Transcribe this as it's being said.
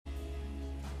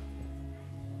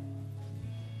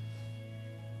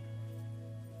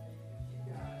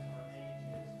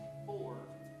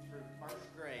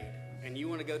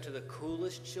to go to the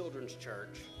coolest children's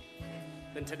church,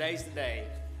 then today's the day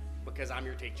because I'm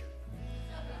your teacher.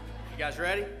 You guys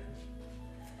ready?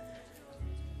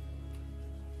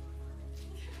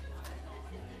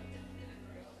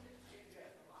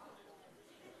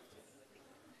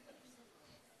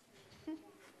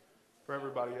 For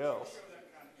everybody else,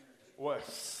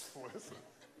 listen.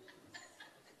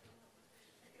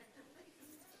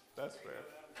 That's fair.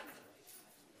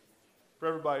 For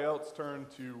everybody else, turn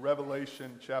to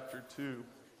Revelation chapter 2.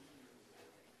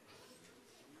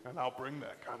 And I'll bring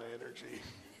that kind of energy.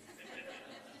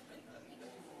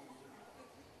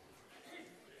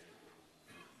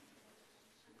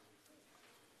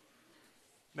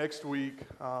 Next week,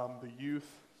 the youth,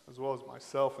 as well as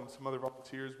myself and some other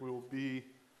volunteers, we will be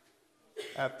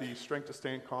at the Strength to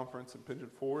Stand conference in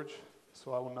Pigeon Forge.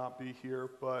 So I will not be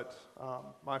here, but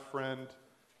my friend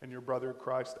and your brother in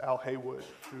Christ, Al Haywood,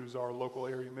 who's our local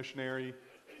area missionary,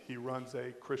 he runs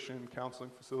a Christian counseling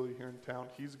facility here in town.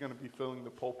 He's going to be filling the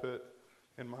pulpit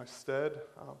in my stead,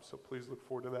 so please look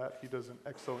forward to that. He does an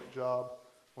excellent job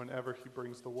whenever he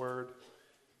brings the word.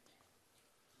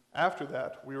 After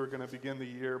that, we were going to begin the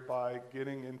year by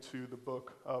getting into the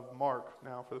book of Mark.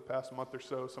 Now, for the past month or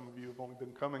so, some of you have only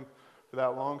been coming for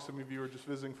that long. Some of you are just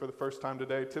visiting for the first time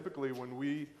today. Typically, when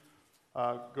we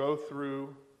go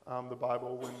through the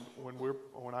Bible,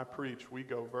 when I preach, we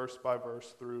go verse by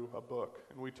verse through a book.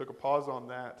 And we took a pause on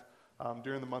that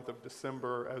during the month of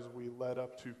December as we led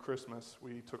up to Christmas.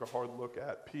 We took a hard look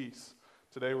at peace.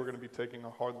 Today, we're going to be taking a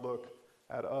hard look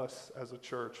at us as a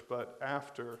church, but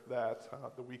after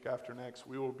that, the week after next,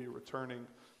 we will be returning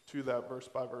to that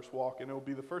verse-by-verse walk, and it will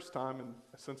be the first time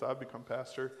since I've become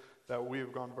pastor that we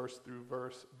have gone verse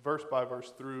by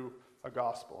verse through a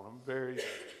gospel, and I'm very,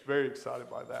 very excited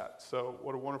by that. So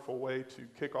what a wonderful way to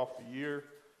kick off the year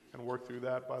and work through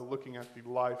that by looking at the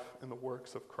life and the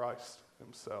works of Christ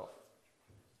himself.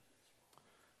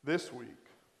 This week,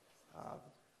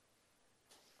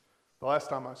 the last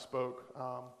time I spoke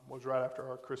was right after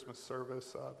our Christmas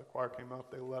service. The choir came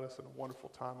up. They led us in a wonderful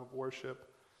time of worship.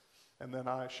 And then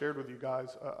I shared with you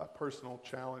guys a personal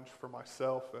challenge for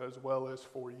myself as well as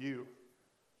for you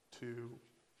to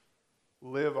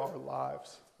live our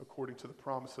lives according to the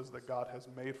promises that God has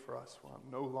made for us. Well,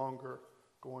 I'm no longer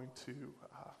going to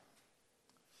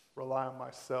rely on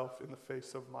myself in the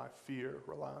face of my fear,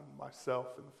 rely on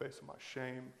myself in the face of my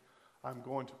shame. I'm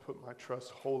going to put my trust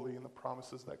wholly in the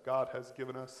promises that God has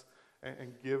given us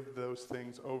and give those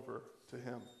things over to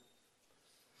him.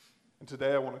 And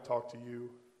today I want to talk to you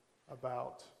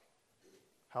about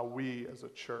how we as a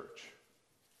church,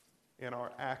 in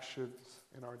our actions,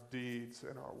 in our deeds,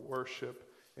 in our worship,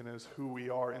 and as who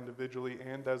we are individually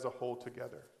and as a whole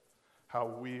together, how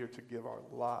we are to give our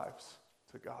lives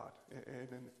to God and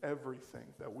in everything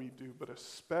that we do, but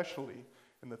especially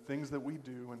in the things that we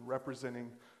do in representing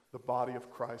the body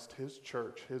of Christ, his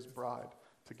church, his bride,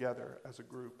 together as a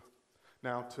group.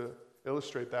 Now, to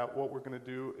illustrate that, what we're going to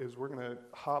do is we're going to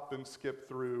hop and skip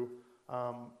through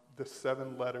the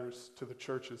 7 letters to the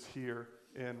churches here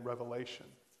in Revelation.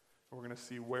 And we're going to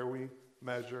see where we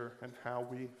measure and how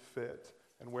we fit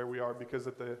and where we are, because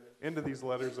at the end of these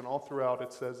letters and all throughout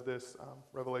it says this,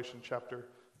 Revelation chapter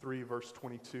 3, verse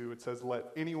 22, it says, "Let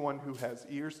anyone who has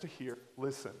ears to hear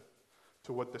listen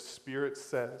to what the Spirit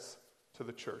says to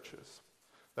the churches."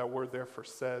 That word there for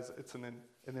says, it's an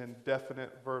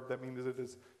indefinite verb. That means it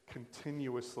is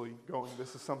continuously going.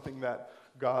 This is something that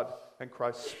God and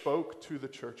Christ spoke to the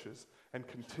churches and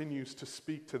continues to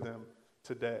speak to them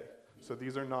today. So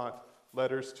these are not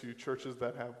letters to churches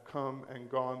that have come and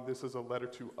gone. This is a letter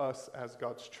to us as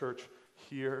God's church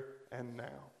here and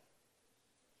now.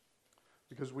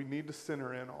 Because we need to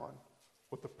center in on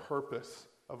what the purpose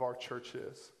of our church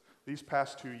is. These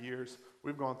past 2 years,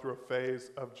 we've gone through a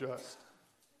phase of just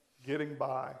getting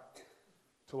by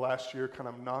to last year, kind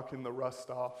of knocking the rust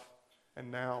off.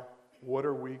 And now, what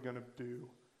are we going to do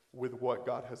with what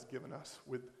God has given us?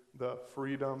 With the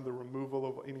freedom, the removal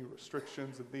of any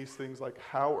restrictions and these things, like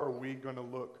how are we going to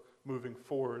look moving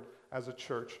forward as a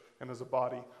church and as a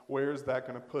body? Where is that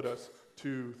going to put us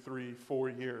 2, 3, 4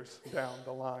 years down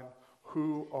the line?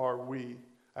 Who are we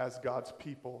as God's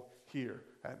people here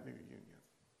at New Union?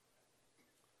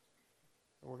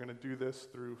 And we're going to do this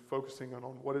through focusing on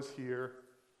what is here,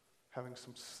 having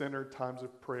some centered times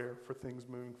of prayer for things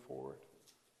moving forward,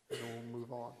 and then we'll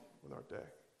move on with our day.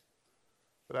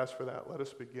 But as for that, let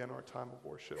us begin our time of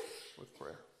worship with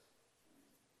prayer.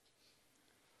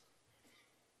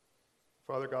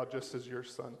 Father God, just as your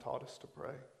Son taught us to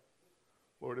pray,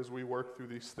 Lord, as we work through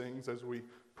these things, as we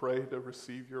pray to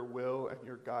receive your will and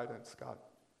your guidance, God,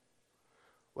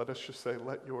 let us just say,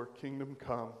 let your kingdom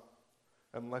come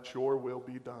and let your will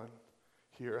be done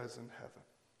here as in heaven,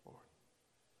 Lord.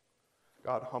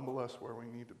 God, humble us where we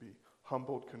need to be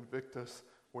humbled, convict us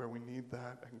where we need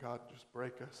that, and God, just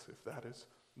break us if that is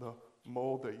the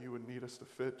mold that you would need us to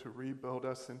fit, to rebuild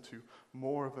us into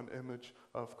more of an image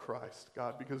of Christ,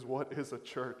 God, because what is a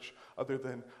church other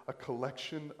than a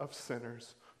collection of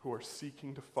sinners who are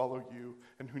seeking to follow you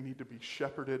and who need to be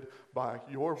shepherded by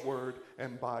your word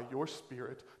and by your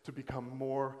spirit to become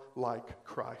more like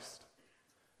Christ.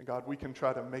 And God, we can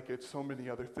try to make it so many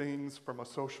other things, from a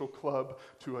social club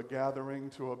to a gathering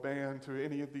to a band to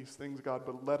any of these things, God,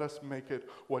 but let us make it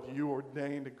what you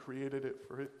ordained and created it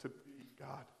for it to be,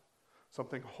 God.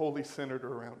 Something wholly centered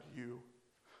around you,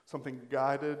 something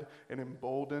guided and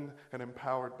emboldened and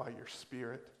empowered by your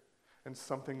spirit, and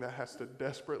something that has to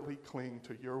desperately cling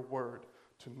to your word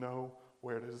to know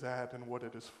where it is at and what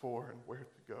it is for and where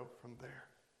to go from there.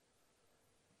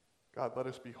 God, let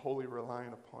us be wholly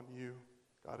reliant upon you,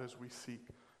 God, as we seek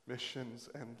missions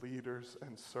and leaders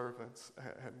and servants.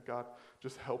 And God,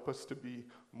 just help us to be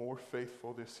more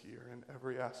faithful this year in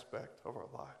every aspect of our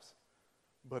lives.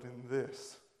 But in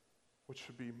this, which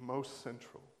should be most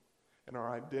central, in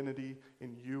our identity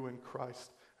in you and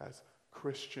Christ as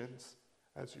Christians,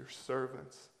 as your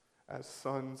servants, as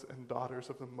sons and daughters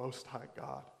of the Most High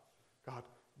God. God,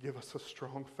 give us a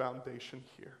strong foundation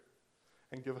here,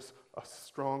 and give us a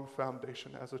strong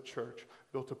foundation as a church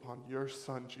built upon your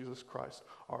Son, Jesus Christ,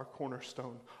 our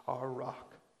cornerstone, our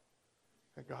rock.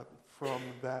 And God, from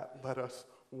that, let us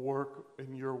work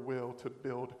in your will to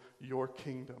build your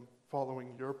kingdom,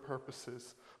 following your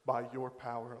purposes by your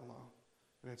power alone.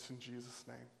 And it's in Jesus'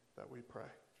 name that we pray.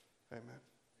 Amen.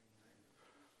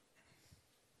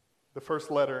 The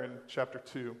first letter in chapter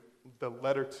 2, the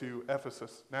letter to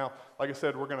Ephesus. Now, like I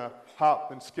said, we're going to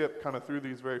hop and skip kind of through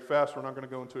these very fast. We're not going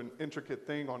to go into an intricate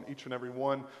thing on each and every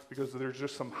one, because there's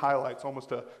just some highlights,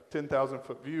 almost a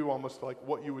 10,000-foot view, almost like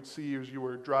what you would see as you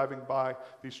were driving by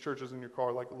these churches in your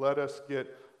car. Like, let us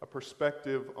get a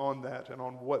perspective on that and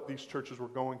on what these churches were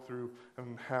going through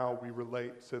and how we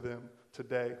relate to them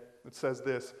today. It says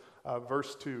this,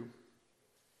 verse 2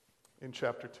 in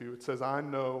chapter 2. It says, I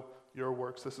know your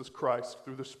works. This is Christ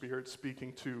through the Spirit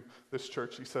speaking to this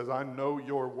church. He says, I know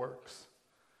your works,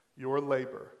 your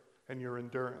labor, and your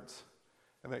endurance,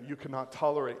 and that you cannot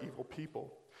tolerate evil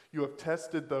people. You have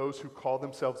tested those who call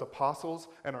themselves apostles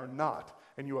and are not,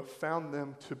 and you have found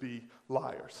them to be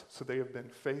liars. So they have been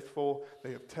faithful,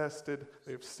 they have tested,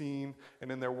 they have seen,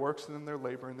 and in their works and in their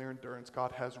labor and their endurance,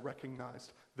 God has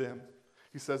recognized them.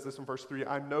 He says this in verse 3,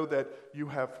 I know that you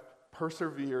have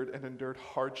persevered and endured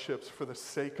hardships for the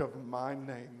sake of my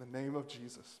name, the name of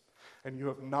Jesus, and you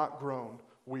have not grown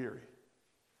weary.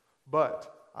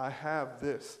 But I have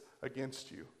this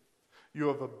against you. You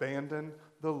have abandoned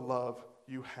the love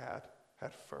you had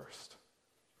at first.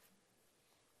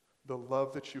 The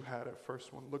love that you had at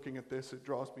first. When looking at this, it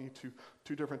draws me to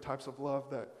two different types of love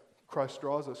that Christ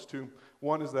draws us to.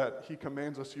 One is that he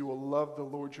commands us, you will love the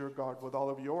Lord your God with all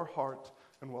of your heart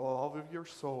and with all of your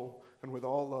soul and with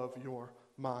all of your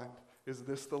mind. Is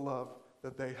this the love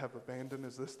that they have abandoned?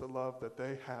 Is this the love that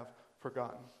they have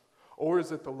forgotten? Or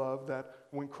is it the love that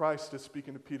when Christ is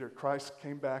speaking to Peter, Christ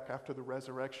came back after the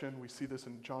resurrection. We see this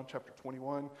in John chapter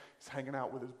 21. He's hanging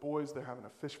out with his boys. They're having a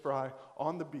fish fry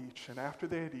on the beach. And after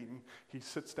they had eaten, he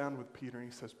sits down with Peter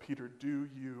and he says, Peter, do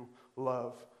you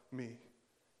love me?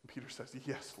 And Peter says,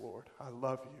 yes, Lord, I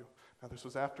love you. Now, this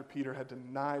was after Peter had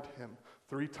denied him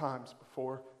 3 times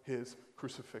before his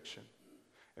crucifixion.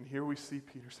 And here we see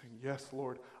Peter saying, yes,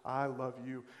 Lord, I love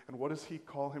you. And what does he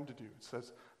call him to do? It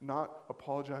says, not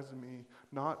apologize to me,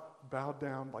 not bow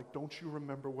down, like, don't you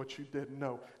remember what you did?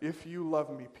 No, if you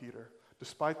love me, Peter,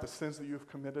 despite the sins that you have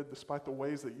committed, despite the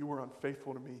ways that you were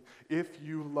unfaithful to me, if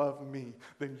you love me,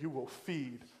 then you will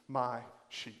feed my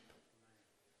sheep.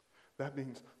 That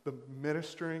means the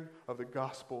ministering of the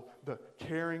gospel, the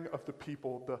caring of the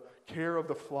people, the care of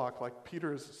the flock. Like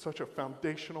Peter is such a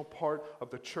foundational part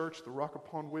of the church, the rock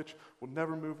upon which will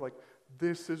never move. Like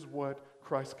this is what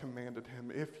Christ commanded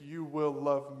him. If you will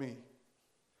love me,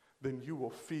 then you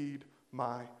will feed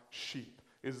my sheep.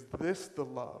 Is this the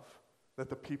love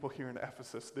that the people here in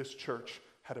Ephesus, this church,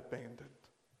 had abandoned?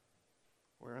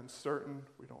 We're uncertain.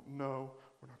 We don't know.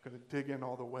 We're not going to dig in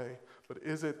all the way. But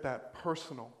is it that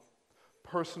personal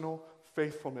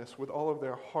faithfulness with all of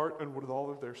their heart and with all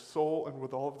of their soul and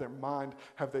with all of their mind?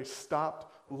 Have they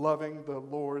stopped loving the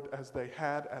Lord as they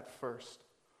had at first?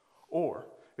 Or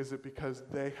is it because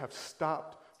they have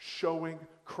stopped showing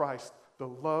Christ the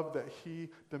love that he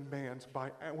demands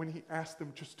when he asks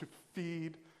them just to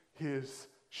feed his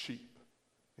sheep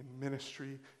in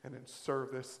ministry and in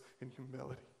service, in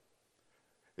humility?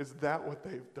 Is that what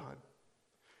they've done?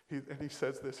 And he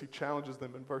says this, he challenges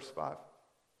them in verse 5.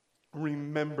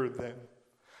 Remember then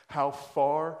how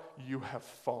far you have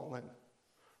fallen.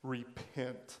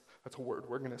 Repent. That's a word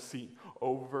we're going to see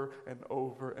over and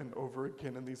over and over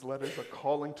again in these letters. A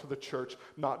calling to the church,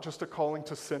 not just a calling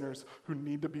to sinners who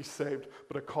need to be saved,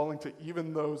 but a calling to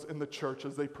even those in the church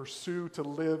as they pursue to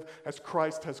live as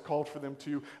Christ has called for them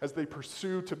to, as they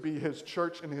pursue to be his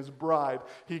church and his bride.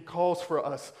 He calls for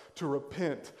us to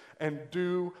repent and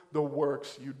do the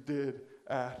works you did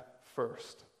at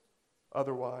first.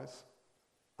 Otherwise,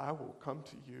 I will come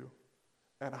to you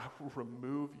and I will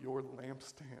remove your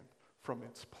lampstand from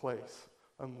its place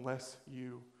unless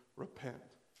you repent.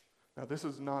 Now, this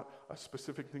is not a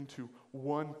specific thing to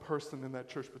one person in that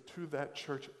church, but to that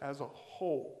church as a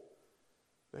whole,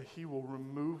 that he will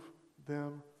remove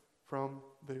them from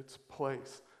its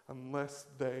place unless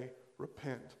they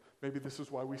repent. Maybe this is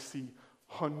why we see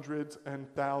hundreds and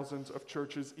thousands of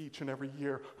churches each and every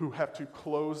year who have to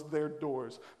close their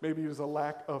doors. Maybe it is a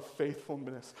lack of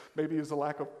faithfulness. Maybe it is a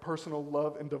lack of personal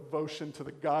love and devotion to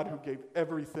the God who gave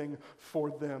everything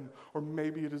for them. Or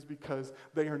maybe it is because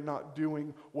they are not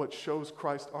doing what shows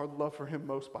Christ our love for him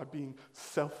most by being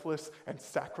selfless and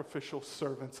sacrificial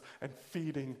servants and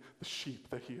feeding the sheep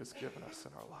that he has given us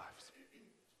in our lives.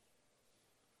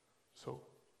 So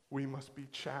we must be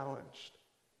challenged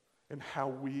in how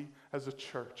we as a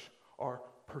church are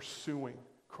pursuing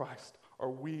Christ. Are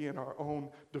we in our own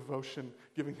devotion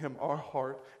giving him our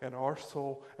heart and our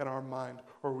soul and our mind?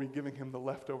 Or are we giving him the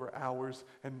leftover hours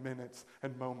and minutes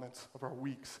and moments of our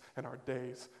weeks and our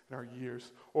days and our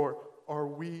years? Or are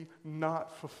we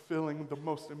not fulfilling the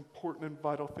most important and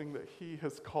vital thing that he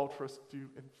has called for us to do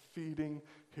in feeding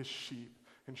his sheep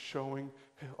and showing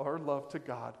our love to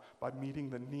God by meeting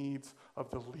the needs of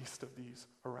the least of these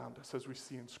around us, as we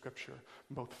see in Scripture,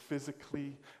 both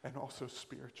physically and also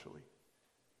spiritually?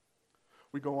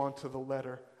 We go on to the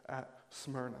letter at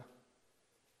Smyrna.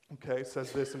 Okay, it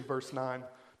says this in verse 9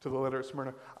 to the letter at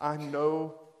Smyrna. I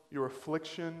know your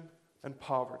affliction and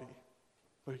poverty,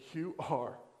 but you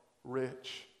are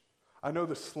rich. I know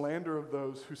the slander of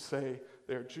those who say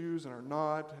they are Jews and are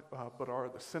not, but are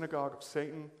the synagogue of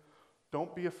Satan.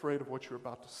 Don't be afraid of what you're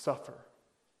about to suffer.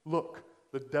 Look,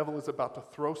 the devil is about to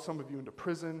throw some of you into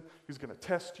prison. He's going to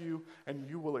test you, and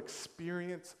you will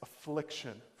experience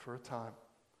affliction for a time.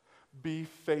 Be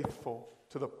faithful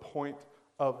to the point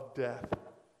of death,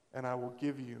 and I will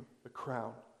give you the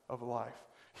crown of life.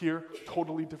 Here,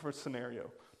 totally different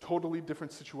scenario. Totally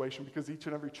different situation, because each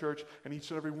and every church and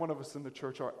each and every one of us in the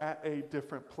church are at a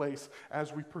different place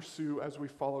as we pursue, as we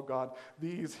follow God.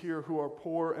 These here who are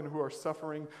poor and who are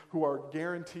suffering, who are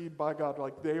guaranteed by God,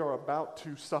 like they are about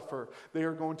to suffer. They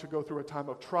are going to go through a time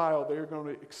of trial. They are going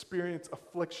to experience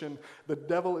affliction. The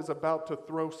devil is about to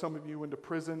throw some of you into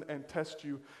prison and test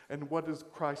you. And what does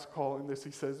Christ call in this?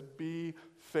 He says, be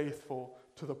faithful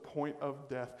to the point of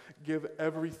death. Give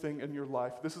everything in your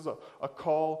life. This is a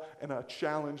call and a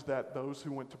challenge that those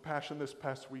who went to Passion this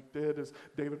past week did. As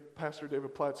Pastor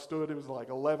David Platt stood, it was like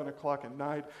 11 o'clock at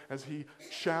night, as he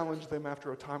challenged them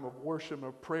after a time of worship,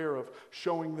 of prayer, of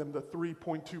showing them the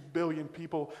 3.2 billion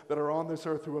people that are on this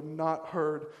earth who have not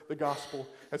heard the gospel,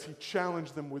 as he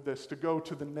challenged them with this, to go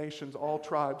to the nations, all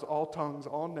tribes, all tongues,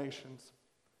 all nations.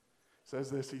 He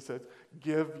says this, he says,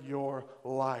 give your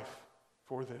life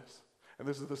for this. And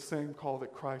this is the same call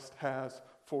that Christ has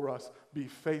for us. Be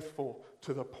faithful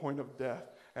to the point of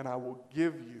death, and I will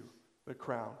give you the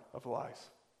crown of life.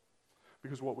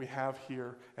 Because what we have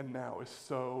here and now is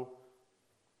so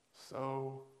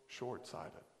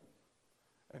short-sighted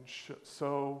and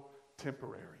so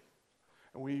temporary.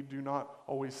 And we do not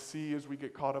always see, as we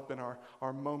get caught up in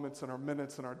our moments and our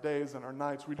minutes and our days and our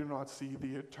nights, we do not see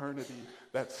the eternity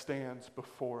that stands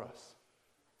before us.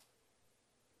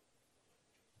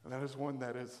 And that is one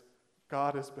that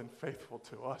God has been faithful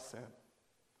to us in.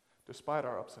 Despite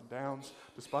our ups and downs,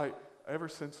 despite ever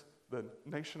since the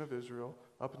nation of Israel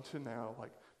up until now,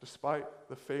 despite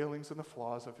the failings and the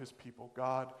flaws of his people,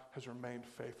 God has remained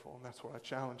faithful. And that's what I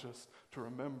challenge us to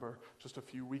remember just a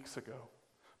few weeks ago.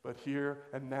 But here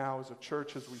and now as a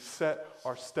church, as we set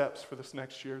our steps for this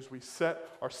next year, as we set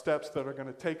our steps that are going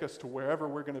to take us to wherever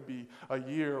we're going to be a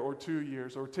year or 2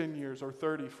 years or 10 years or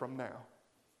 30 from now,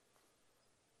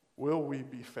 will we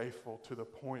be faithful to the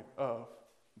point of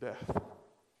death?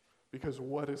 Because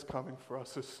what is coming for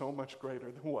us is so much greater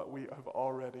than what we have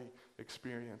already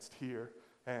experienced here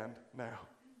and now.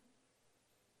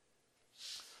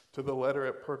 To the letter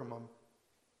at Pergamum,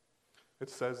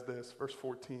 it says this, verse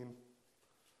 14.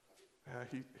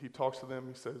 He talks to them,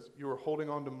 he says, you are holding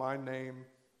on to my name,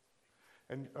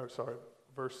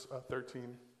 verse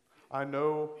 13. I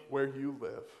know where you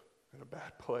live, in a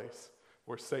bad place,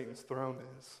 where Satan's throne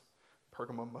is.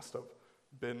 Pergamum must have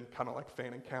been kind of like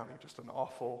Fannin County, just an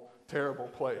awful, terrible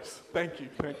place. Thank you.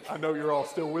 I know you're all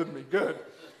still with me. Good.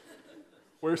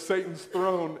 Where Satan's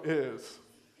throne is.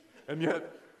 And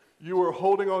yet, you are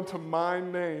holding on to my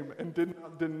name and did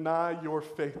not deny your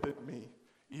faith in me.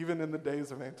 Even in the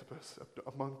days of Antipas,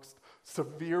 amongst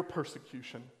severe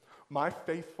persecution, my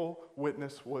faithful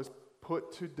witness was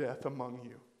put to death among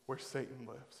you, where Satan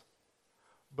lives.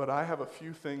 But I have a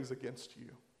few things against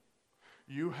you.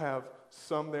 You have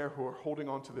some there who are holding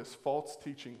on to this false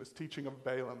teaching, this teaching of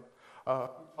Balak,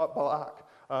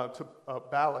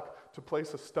 to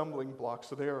place a stumbling block.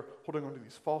 So they are holding on to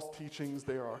these false teachings.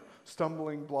 They are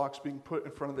stumbling blocks being put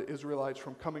in front of the Israelites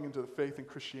from coming into the faith in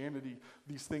Christianity.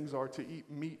 These things are to eat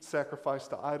meat sacrificed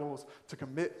to idols, to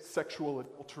commit sexual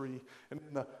adultery. And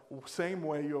in the same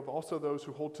way, you have also those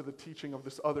who hold to the teaching of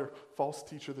this other false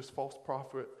teacher, this false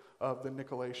prophet of the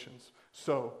Nicolaitans.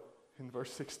 So, in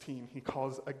verse 16, he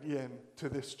calls again to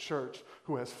this church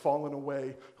who has fallen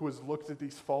away, who has looked at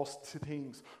these false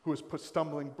things, who has put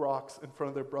stumbling blocks in front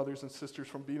of their brothers and sisters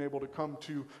from being able to come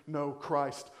to know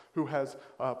Christ, who has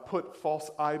put false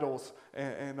idols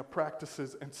and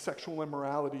practices and sexual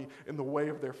immorality in the way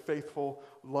of their faithful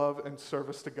love and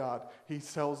service to God. He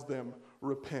tells them,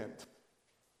 repent.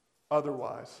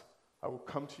 Otherwise, I will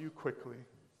come to you quickly,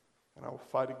 and I will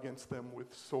fight against them with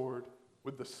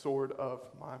the sword of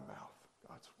my mouth,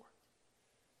 God's word.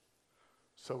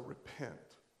 So repent.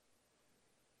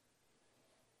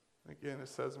 Again, it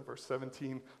says in verse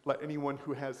 17, let anyone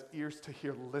who has ears to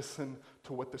hear listen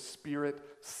to what the Spirit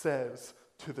says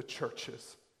to the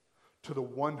churches. To the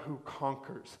one who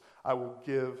conquers, I will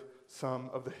give some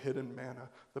of the hidden manna,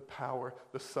 the power,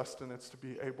 the sustenance to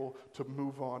be able to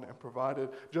move on and provide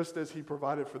it. Just as he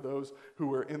provided for those who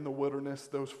were in the wilderness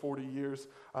those 40 years,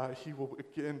 he will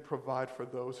again provide for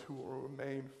those who will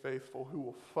remain faithful, who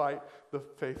will fight the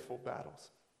faithful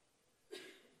battles.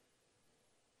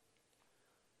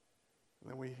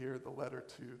 And then we hear the letter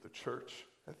to the church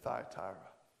at Thyatira.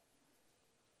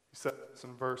 He says this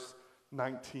in verse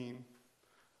 19.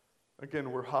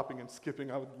 Again, we're hopping and skipping.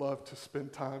 I would love to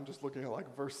spend time just looking at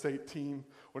like verse 18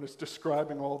 when it's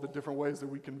describing all the different ways that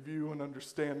we can view and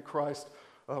understand Christ.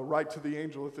 Write to the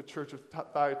angel at the church of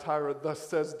Thyatira, thus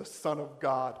says the Son of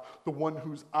God, the one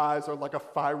whose eyes are like a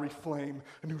fiery flame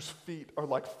and whose feet are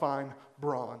like fine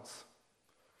bronze.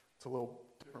 It's a little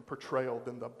different portrayal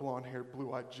than the blonde-haired,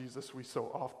 blue-eyed Jesus we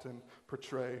so often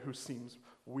portray, who seems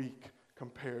weak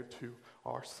compared to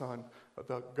our Son,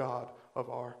 the God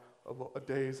of our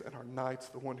days and our nights,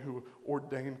 the one who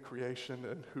ordained creation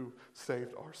and who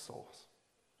saved our souls.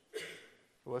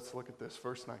 Let's look at this,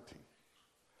 verse 19.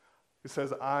 It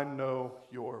says, I know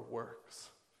your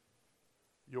works,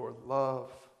 your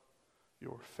love,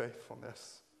 your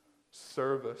faithfulness,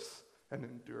 service, and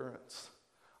endurance.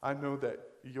 I know that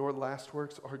your last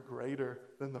works are greater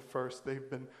than the first. They've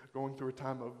been going through a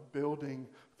time of building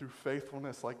through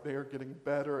faithfulness, like they are getting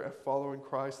better at following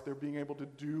Christ. They're being able to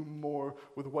do more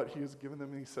with what he has given them.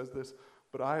 And he says this,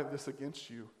 but I have this against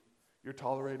you. You're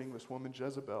tolerating this woman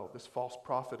Jezebel, this false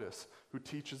prophetess, who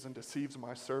teaches and deceives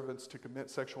my servants to commit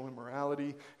sexual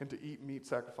immorality and to eat meat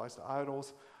sacrificed to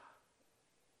idols.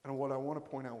 And what I want to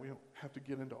point out, we don't have to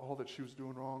get into all that she was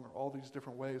doing wrong or all these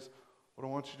different ways. What I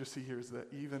want you to see here is that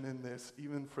even in this,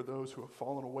 even for those who have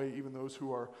fallen away, even those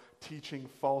who are teaching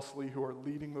falsely, who are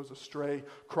leading those astray,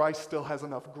 Christ still has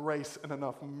enough grace and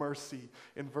enough mercy.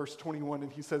 In verse 21,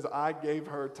 and he says, I gave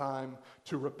her time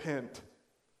to repent,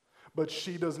 but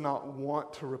she does not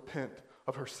want to repent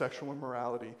of her sexual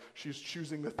immorality. She's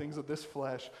choosing the things of this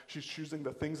flesh. She's choosing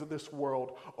the things of this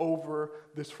world over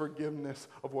this forgiveness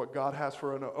of what God has for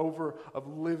her and over of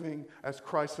living as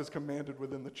Christ has commanded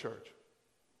within the church.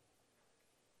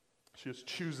 She has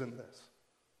chosen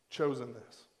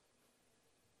this.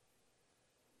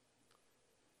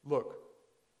 Look,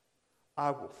 I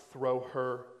will throw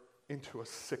her into a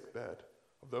sickbed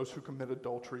of those who commit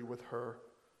adultery with her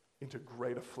into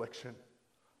great affliction.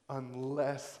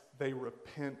 Unless they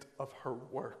repent of her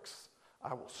works,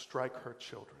 I will strike her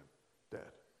children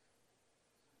dead.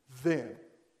 Then,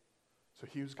 so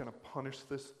he was going to punish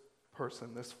this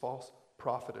person, this false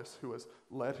prophetess who has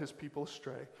led his people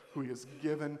astray, who he has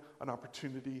given an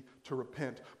opportunity to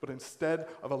repent. But instead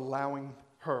of allowing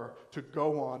her to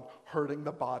go on hurting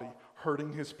the body,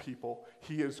 hurting his people,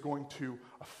 he is going to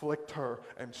afflict her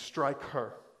and strike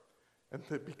her. And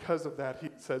that because of that, he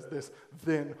says this,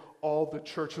 then all the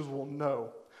churches will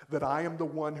know that I am the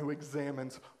one who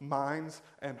examines minds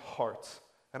and hearts,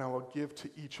 and I will give to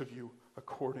each of you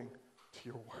according to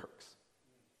your works.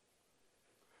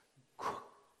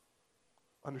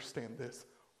 understand this.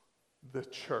 The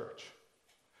church,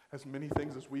 as many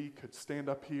things as we could stand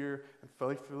up here and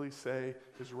faithfully say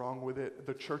is wrong with it,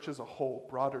 the church as a whole,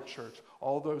 broader church,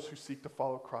 all those who seek to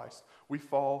follow Christ, we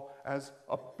fall as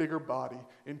a bigger body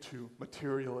into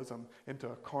materialism, into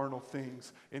carnal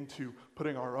things, into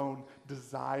putting our own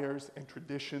desires and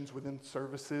traditions within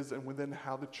services and within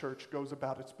how the church goes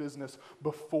about its business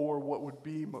before what would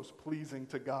be most pleasing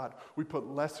to God. We put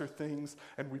lesser things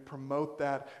and we promote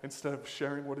that instead of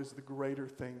sharing what is the greater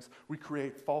things. We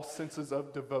create false senses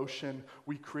of devotion.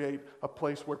 We create a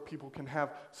place where people can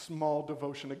have small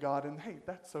devotion to God, and hey,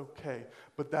 that's okay.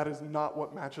 But that is not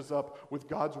what matches up with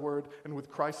God's word and with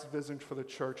Christ's vision for the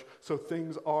church. So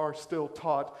things are still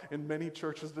taught in many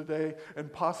churches today,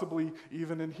 and possibly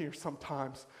even in here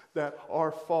sometimes, that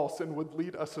are false and would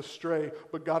lead us astray.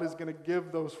 But God is going to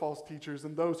give those false teachers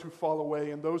and those who fall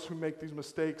away and those who make these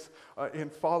mistakes in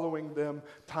following them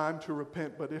time to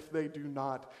repent. But if they do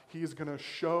not, He is going to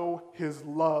show His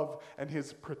love and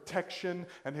His protection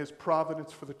and His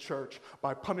providence for the church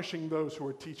by punishing those who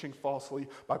are teaching falsely,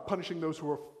 by punishing those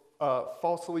who are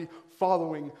falsely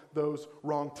following those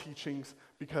wrong teachings,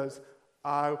 because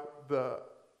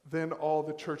then all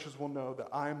the churches will know that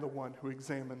I am the one who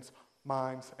examines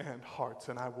minds and hearts,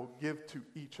 and I will give to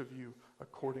each of you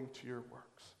according to your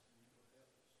works.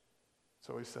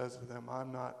 So he says to them,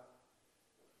 a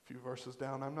few verses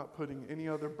down, I'm not putting any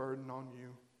other burden on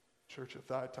you, church of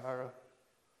Thyatira.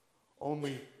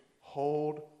 Only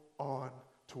hold on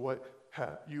to what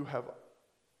you have.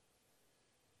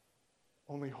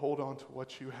 Only hold on to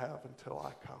what you have until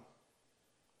I come,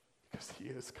 because He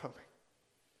is coming.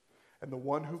 And the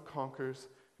one who conquers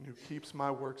and who keeps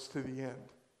my works to the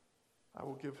end, I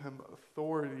will give him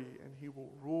authority, and he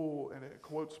will rule. And it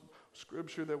quotes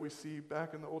scripture that we see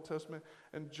back in the Old Testament.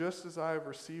 And just as I have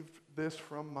received this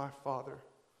from my Father,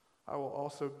 I will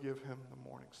also give him the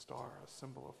morning star, a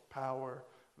symbol of power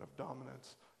and of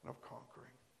dominance and of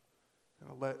conquering. And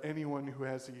I'll let anyone who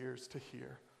has ears to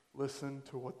hear listen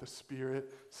to what the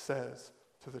Spirit says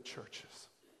to the churches.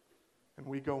 And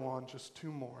we go on just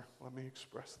two more. Let me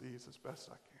express these as best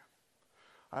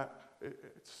I can.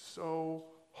 It's so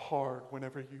hard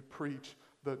whenever you preach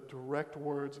the direct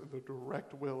words and the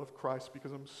direct will of Christ,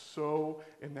 because I'm so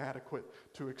inadequate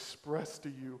to express to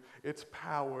you its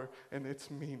power and its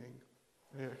meaning.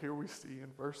 Here we see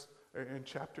in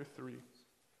chapter 3,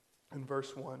 in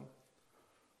verse 1,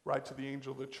 write to the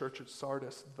angel of the church at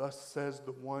Sardis, thus says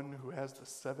the one who has the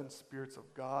 7 spirits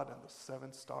of God and the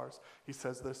 7 stars. He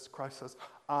says this, Christ says,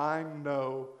 I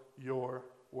know your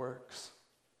works.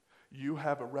 You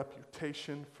have a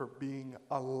reputation for being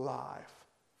alive,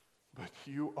 but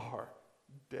you are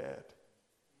dead.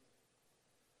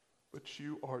 But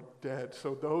you are dead.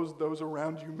 So those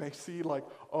around you may see like,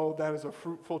 oh, that is a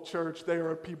fruitful church. They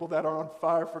are people that are on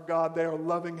fire for God. They are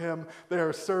loving Him. They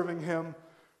are serving Him.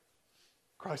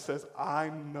 Christ says, I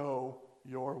know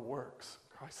your works.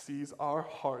 Christ sees our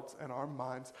hearts and our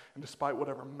minds, and despite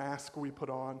whatever mask we put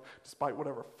on, despite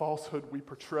whatever falsehood we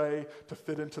portray to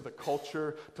fit into the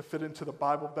culture, to fit into the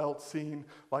Bible Belt scene,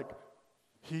 like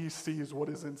He sees what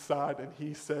is inside, and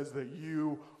He says that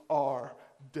you are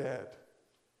dead.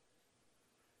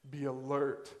 Be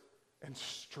alert and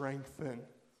strengthen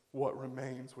what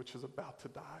remains, which is about to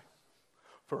die.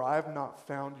 For I have not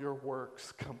found your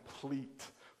works complete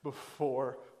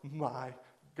before my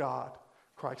God.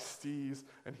 Christ sees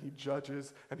and He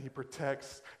judges and He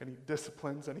protects and He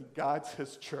disciplines and He guides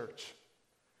His church.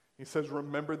 He says,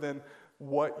 remember then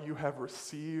what you have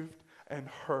received and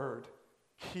heard.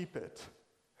 Keep it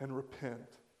and repent.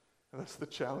 And that's the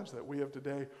challenge that we have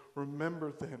today.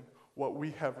 Remember then what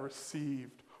we have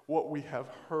received, what we have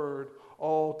heard,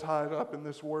 all tied up in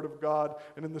this Word of God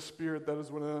and in the Spirit that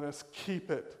is within us.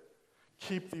 Keep it.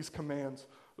 Keep these commands.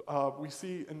 We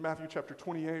see in Matthew chapter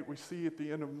 28, we see at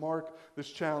the end of Mark this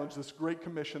challenge, this great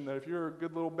commission that if you're a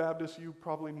good little Baptist, you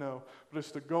probably know. But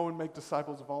it's to go and make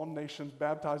disciples of all nations,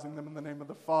 baptizing them in the name of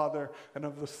the Father and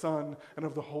of the Son and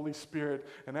of the Holy Spirit.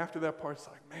 And after that part, it's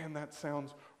like, man, that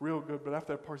sounds real good. But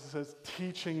after that part, it says,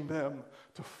 teaching them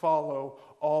to follow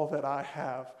all that I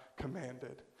have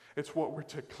commanded. It's what we're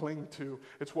to cling to.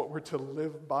 It's what we're to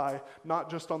live by,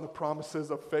 not just on the promises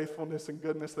of faithfulness and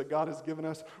goodness that God has given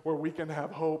us, where we can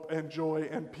have hope and joy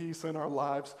and peace in our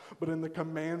lives, but in the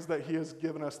commands that He has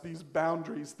given us, these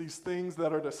boundaries, these things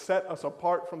that are to set us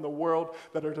apart from the world,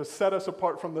 that are to set us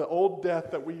apart from the old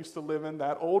death that we used to live in,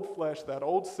 that old flesh, that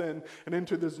old sin, and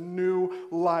into this new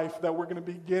life that we're going to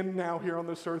begin now here on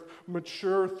this earth,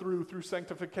 mature through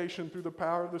sanctification, through the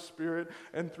power of the Spirit,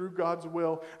 and through God's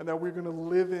will, and that we're going to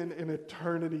live in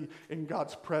eternity in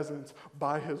God's presence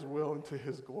by His will and to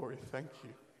His glory. Thank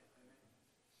you.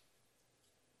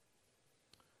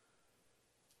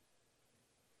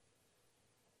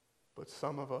 but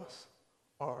some of us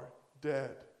are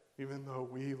dead, even though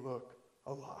we look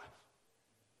alive.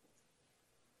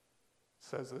 It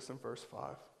says this in verse 3.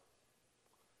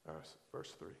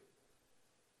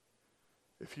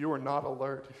 If you are not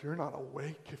alert, if you're not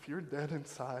awake, if you're dead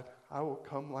inside, I will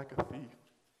come like a thief.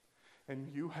 And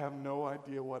you have no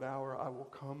idea what hour I will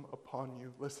come upon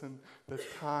you. Listen, the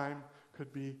time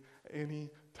could be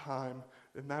any time.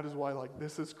 And that is why,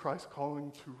 this is Christ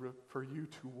calling for you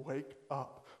to wake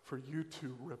up, for you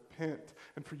to repent,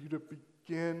 and for you to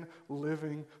begin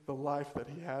living the life that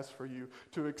he has for you,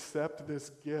 to accept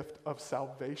this gift of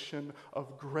salvation,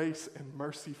 of grace and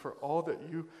mercy for all that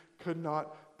you could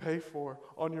not pay for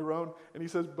on your own. And he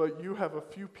says, but you have a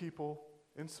few people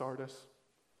in Sardis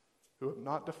who have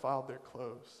not defiled their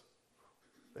clothes.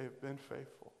 They have been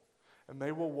faithful. And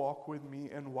they will walk with me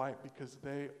in white because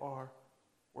they are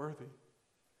worthy.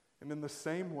 And in the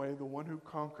same way, the one who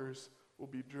conquers will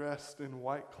be dressed in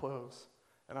white clothes,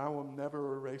 and I will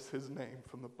never erase his name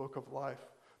from the book of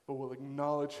life, but will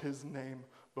acknowledge his name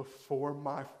before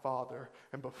my Father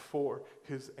and before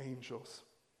his angels.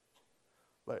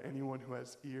 Let anyone who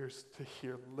has ears to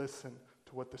hear listen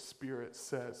to what the Spirit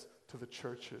says to the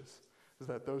churches. Is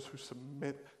that those who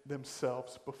submit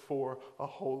themselves before a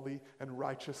holy and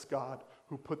righteous God,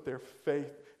 who put their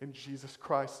faith in Jesus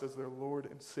Christ as their Lord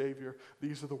and Savior,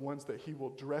 these are the ones that he will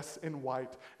dress in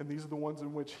white, and these are the ones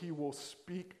in which he will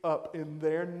speak up in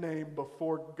their name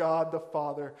before God the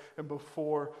Father and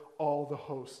before all the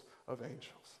hosts of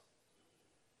angels.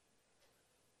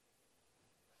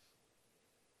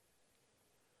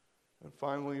 And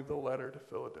finally, the letter to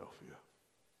Philadelphia.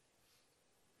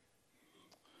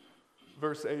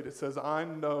 Verse 8, it says, I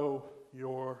know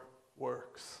your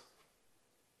works.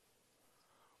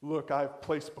 Look, I've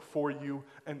placed before you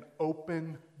an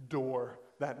open door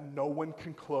that no one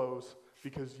can close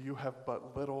because you have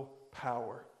but little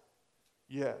power.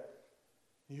 Yet,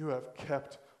 you have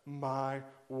kept my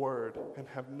word and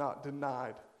have not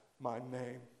denied my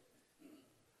name.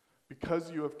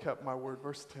 Because you have kept my word,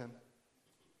 verse 10,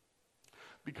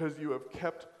 because you have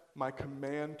kept my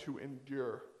command to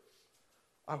endure,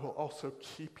 I will also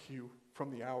keep you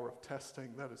from the hour of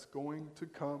testing that is going to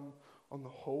come on the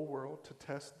whole world to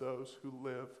test those who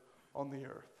live on the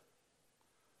earth.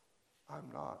 I'm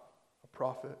not a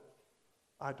prophet.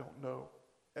 I don't know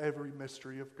every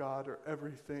mystery of God or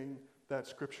everything that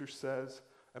Scripture says.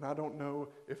 And I don't know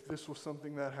if this was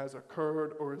something that has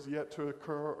occurred or is yet to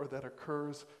occur or that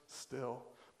occurs still.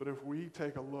 But if we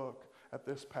take a look at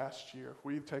this past year, if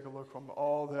we take a look from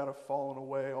all that have fallen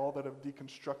away, all that have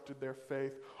deconstructed their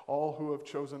faith, all who have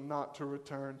chosen not to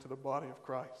return to the body of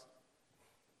Christ,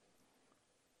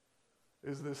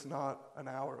 is this not an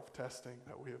hour of testing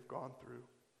that we have gone through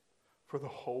for the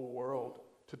whole world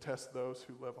to test those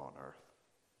who live on earth?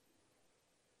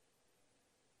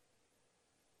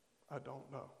 I don't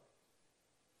know.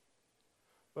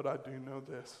 But I do know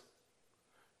this.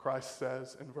 Christ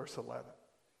says in verse 11,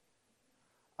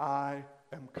 I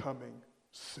am coming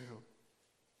soon.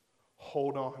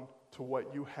 Hold on to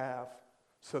what you have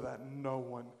so that no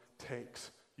one takes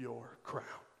your crown.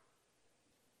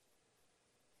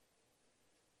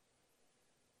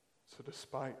 So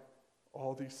despite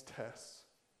all these tests,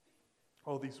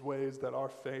 all these ways that our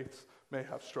faiths may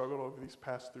have struggled over these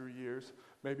past 3 years,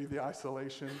 maybe the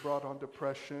isolation brought on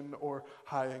depression or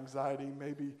high anxiety,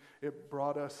 maybe it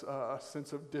brought us a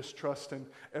sense of distrust in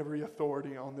every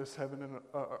authority on this heaven and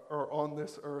or on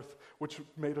this earth, which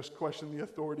made us question the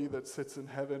authority that sits in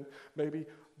heaven. Maybe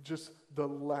just the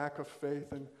lack of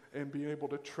faith and being able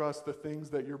to trust the things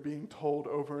that you're being told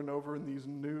over and over in these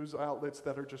news outlets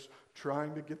that are just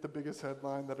trying to get the biggest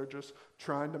headline, that are just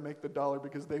trying to make the dollar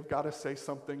because they've got to say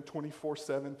something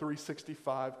 24/7,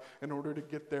 365 in order to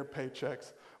get their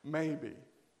paychecks. Maybe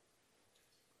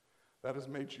that has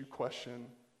made you question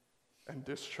and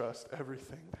distrust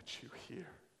everything that you hear.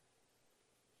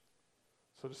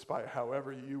 So despite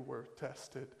however you were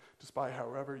tested, despite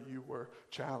however you were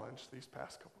challenged these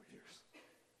past couple of years,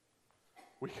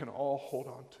 we can all hold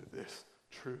on to this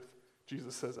truth.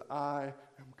 Jesus says, I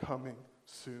am coming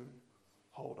soon.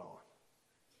 Hold on.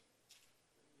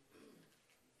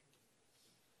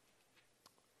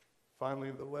 Finally,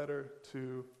 the letter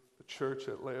to the church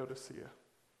at Laodicea.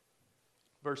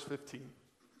 Verse 15.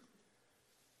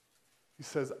 He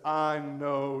says, I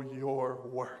know your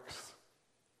works,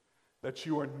 that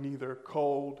you are neither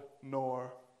cold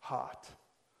nor hot.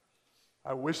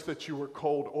 I wish that you were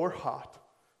cold or hot.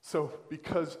 So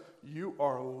because you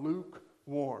are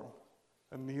lukewarm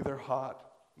and neither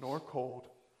hot nor cold,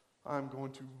 I'm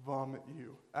going to vomit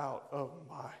you out of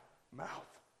my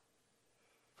mouth.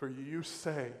 For you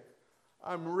say,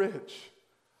 I'm rich,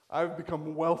 I've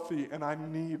become wealthy and I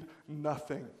need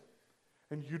nothing.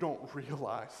 And you don't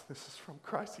realize, this is from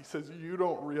Christ, he says, you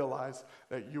don't realize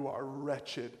that you are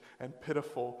wretched and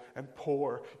pitiful and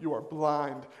poor. You are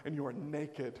blind and you are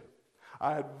naked.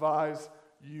 I advise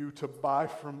you to buy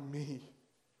from me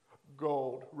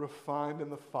gold refined in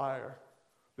the fire,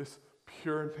 this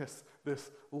pureness,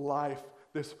 this life,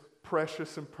 this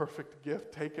precious and perfect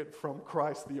gift. Take it from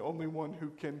Christ, the only one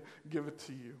who can give it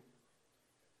to you,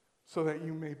 so that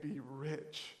you may be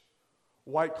rich.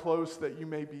 White clothes, that you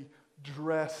may be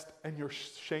dressed and your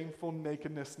shameful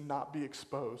nakedness not be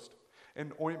exposed.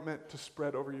 An ointment to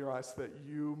spread over your eyes, so that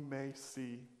you may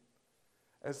see.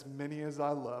 As many as I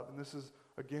love, and this is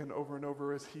again over and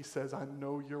over as he says, I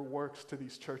know your works to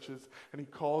these churches, and he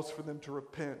calls for them to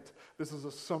repent. This is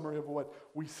a summary of what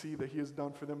we see that he has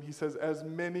done for them. He says, as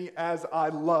many as I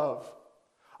love,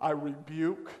 I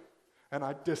rebuke and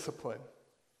I discipline.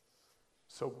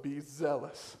 So be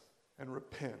zealous and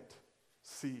repent.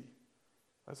 See,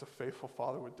 as a faithful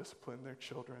father would discipline their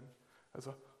children, as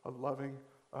a loving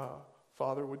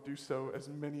father would do so, as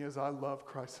many as I love,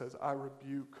 Christ says, I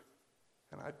rebuke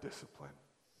and I discipline.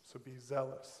 So be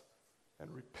zealous and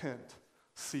repent.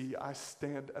 See, I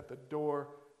stand at the door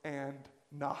and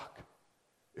knock.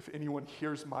 If anyone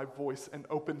hears my voice and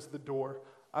opens the door,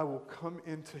 I will come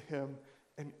into him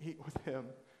and eat with him,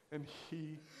 and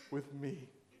he with me.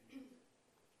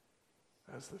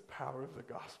 That's the power of the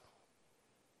gospel.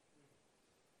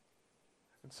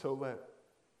 And so let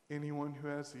anyone who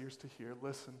has ears to hear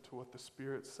listen to what the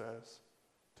Spirit says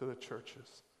to the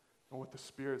churches and what the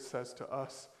Spirit says to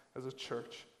us as a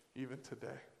church even today.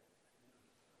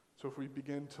 So if we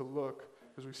begin to look,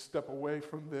 as we step away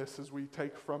from this, as we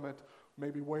take from it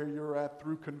maybe where you're at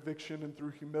through conviction and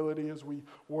through humility, as we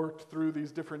worked through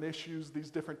these different issues,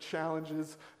 these different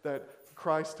challenges that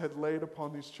Christ had laid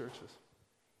upon these churches,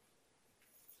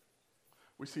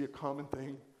 we see a common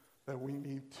thing that we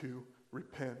need to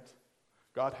repent.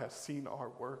 God has seen our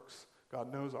works.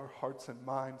 God knows our hearts and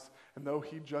minds. And though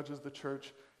he judges the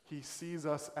church, he sees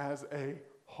us as a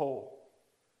whole.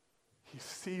 He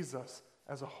sees us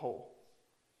as a whole.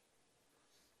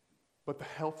 But the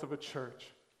health of a church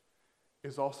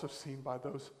is also seen by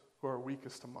those who are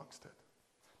weakest amongst it.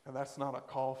 And that's not a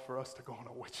call for us to go on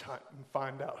a witch hunt and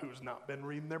find out who's not been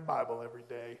reading their Bible every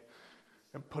day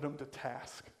and put them to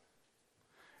task.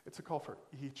 It's a call for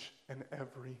each and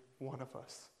every one of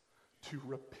us to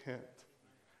repent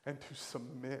and to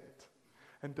submit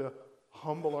and to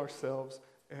humble ourselves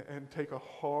and take a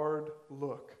hard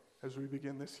look as we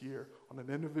begin this year on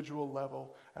an individual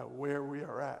level at where we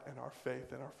are at in our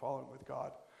faith and our following with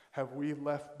God. Have we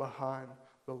left behind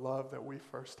the love that we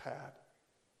first had?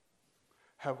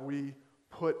 Have we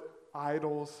put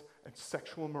idols and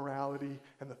sexual immorality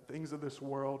and the things of this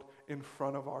world in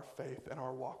front of our faith and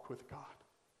our walk with God?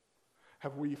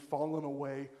 Have we fallen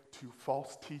away to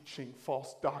false teaching,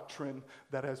 false doctrine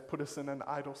that has put us in an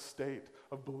idle state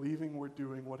of believing we're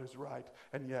doing what is right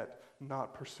and yet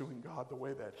not pursuing God the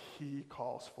way that he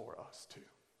calls for us to?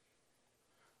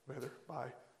 Whether by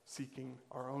seeking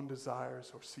our own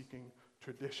desires or seeking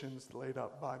traditions laid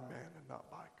up by man and not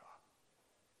by God.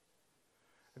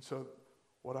 And so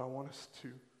what I want us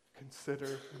to consider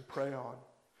and pray on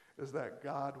is that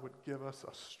God would give us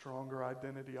a stronger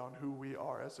identity on who we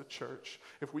are as a church.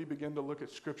 If we begin to look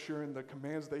at Scripture and the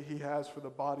commands that he has for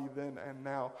the body then and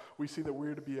now, we see that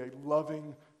we're to be a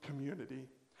loving community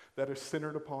that is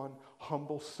centered upon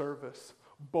humble service,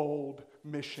 bold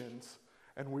missions,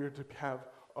 and we're to have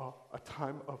a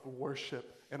time of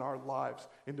worship in our lives,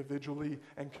 individually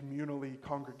and communally,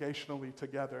 congregationally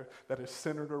together, that is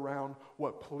centered around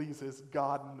what pleases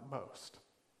God most.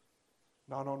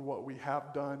 Not on what we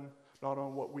have done, not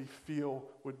on what we feel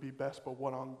would be best, but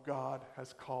what on God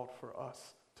has called for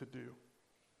us to do.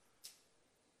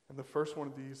 And the first one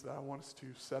of these that I want us to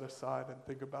set aside and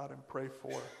think about and pray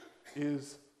for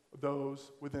is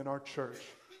those within our church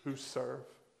who serve.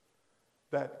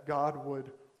 That God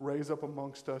would raise up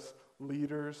amongst us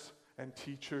leaders and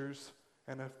teachers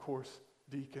and, of course,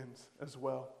 deacons as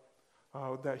well.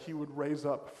 That he would raise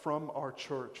up from our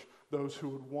church those who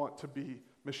would want to be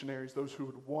missionaries, those who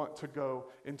would want to go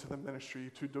into the ministry,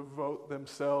 to devote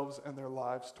themselves and their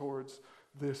lives towards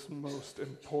this most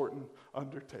important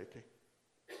undertaking.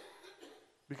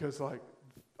 Because like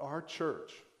our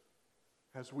church,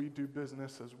 as we do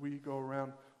business, as we go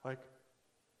around, like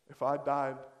if I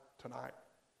died tonight,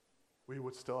 we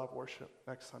would still have worship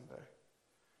next Sunday.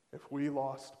 If we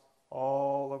lost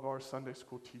all of our Sunday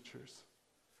school teachers,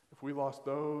 if we lost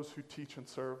those who teach and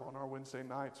serve on our Wednesday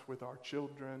nights with our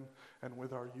children and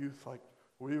with our youth, like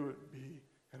we would be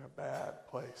in a bad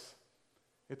place.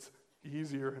 It's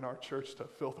easier in our church to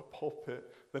fill the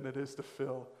pulpit than it is to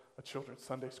fill a children's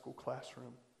Sunday school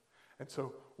classroom. And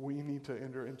so we need to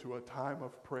enter into a time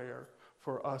of prayer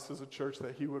for us as a church,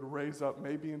 that he would raise up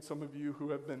maybe in some of you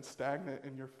who have been stagnant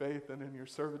in your faith and in your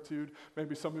servitude,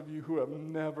 maybe some of you who have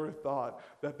never thought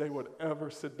that they would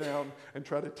ever sit down and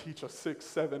try to teach a 6,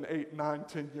 7, 8, 9,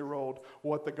 10-year-old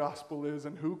what the gospel is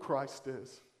and who Christ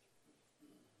is.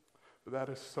 But that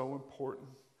is so important,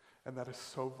 and that is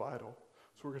so vital.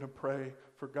 So we're going to pray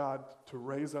for God to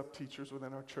raise up teachers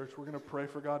within our church. We're going to pray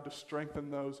for God to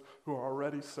strengthen those who are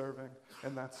already serving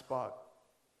in that spot.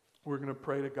 We're going to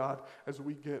pray to God as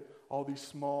we get all these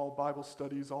small Bible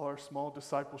studies, all our small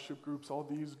discipleship groups, all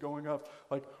these going up.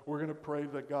 Like, we're going to pray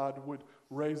that God would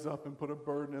raise up and put a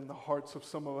burden in the hearts of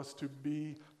some of us to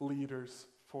be leaders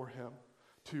for him,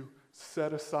 to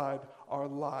set aside our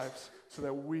lives so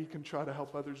that we can try to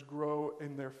help others grow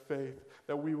in their faith,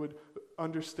 that we would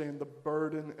understand the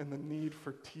burden and the need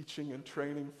for teaching and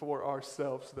training for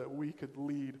ourselves so that we could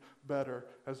lead better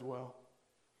as well.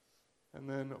 And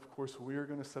then, of course, we are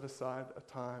going to set aside a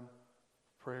time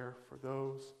of prayer for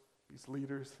these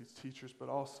leaders, these teachers, but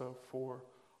also for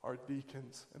our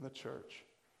deacons in the church,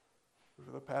 who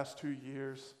for the past 2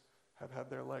 years have had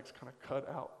their legs kind of cut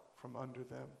out from under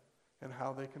them, and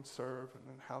how they can serve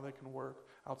and how they can work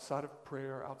outside of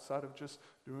prayer, outside of just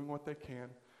doing what they can.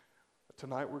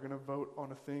 Tonight we're going to vote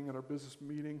on a thing at our business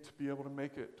meeting to be able to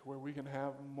make it to where we can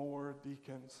have more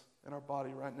deacons in our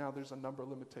body. Right now there's a number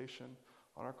limitation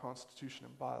on our constitution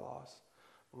and bylaws.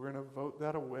 We're going to vote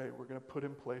that away. We're going to put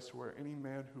in place where any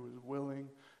man who is willing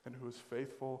and who is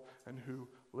faithful and who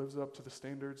lives up to the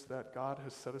standards that God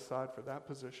has set aside for that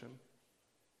position,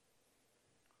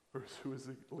 or who is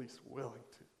at least willing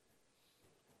to,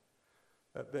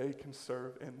 that they can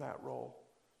serve in that role.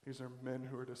 These are men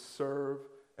who are to serve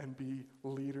and be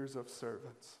leaders of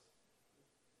servants.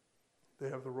 They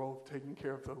have the role of taking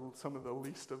care of some of the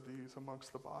least of these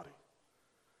amongst the body.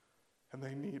 And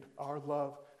they need our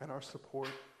love and our support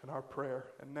and our prayer.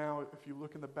 And now, if you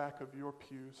look in the back of your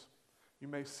pews, you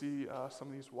may see some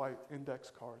of these white index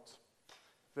cards.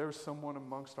 If there's someone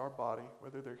amongst our body,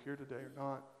 whether they're here today or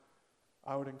not,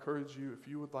 I would encourage you, if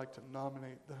you would like to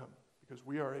nominate them, because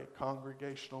we are a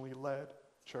congregationally led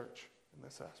church in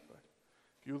this aspect.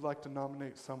 If you would like to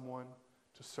nominate someone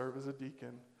to serve as a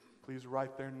deacon, please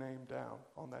write their name down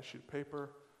on that sheet of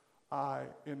paper. I,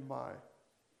 in my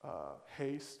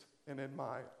haste and in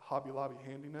my Hobby Lobby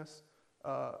handiness,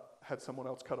 had someone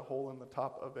else cut a hole in the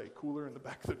top of a cooler in the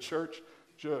back of the church.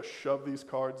 Just shove these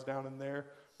cards down in there.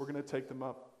 We're going to take them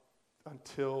up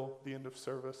until the end of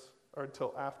service, or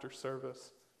until after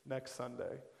service next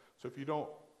Sunday. So if you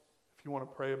want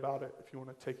to pray about it, if you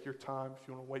want to take your time, if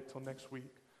you want to wait till next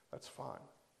week, that's fine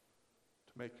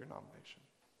to make your nomination.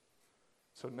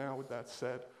 So now, with that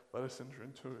said, let us enter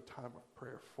into a time of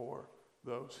prayer for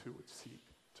those who would seek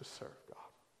to serve God.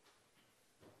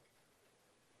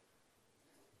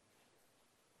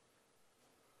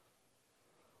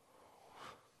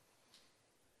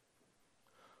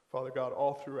 Father God,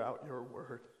 all throughout your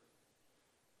word,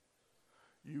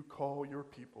 you call your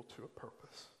people to a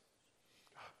purpose.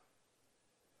 God,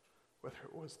 whether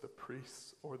it was the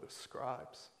priests or the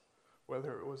scribes,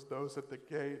 whether it was those at the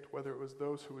gate, whether it was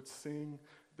those who would sing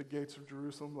at the gates of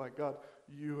Jerusalem, like, God,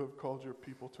 you have called your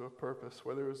people to a purpose,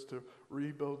 whether it was to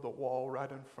rebuild the wall right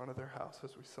in front of their house,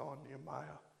 as we saw in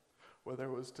Nehemiah, whether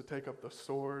it was to take up the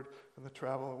sword and the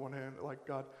travel in one hand, like,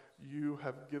 God, you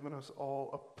have given us all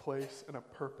a place and a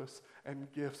purpose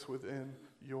and gifts within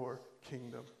your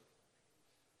kingdom.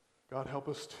 God, help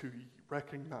us to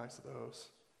recognize those.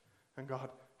 And God,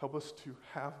 help us to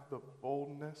have the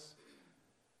boldness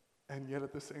and yet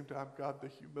at the same time, God, the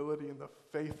humility and the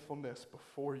faithfulness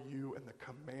before you and the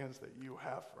commands that you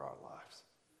have for our lives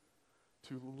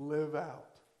to live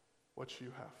out what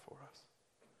you have for us.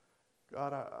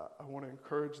 God, I want to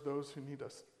encourage those who need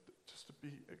us just to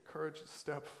be encouraged to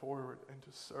step forward and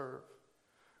to serve.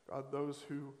 God, those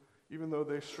who, even though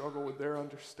they struggle with their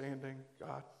understanding,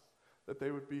 God, that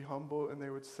they would be humble and they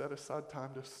would set aside time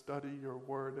to study your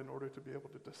word in order to be able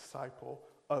to disciple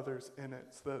others in it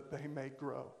so that they may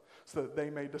grow, so that they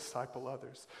may disciple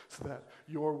others, so that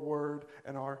your word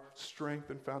and our strength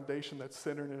and foundation that's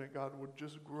centered in it, God, would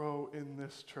just grow in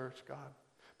this church, God.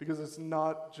 Because it's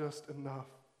not just enough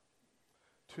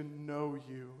to know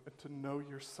you and to know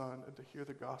your son and to hear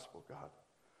the gospel, God.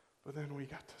 But then we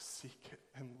got to seek it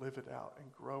and live it out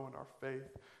and grow in our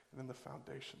faith and in the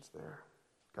foundations there.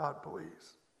 God,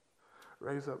 please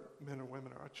raise up men and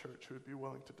women in our church who would be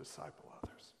willing to disciple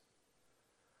others.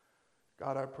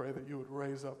 God, I pray that you would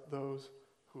raise up those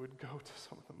who would go to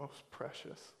some of the most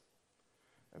precious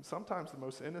and sometimes the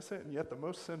most innocent and yet the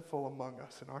most sinful among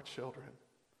us and our children.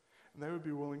 And they would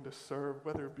be willing to serve,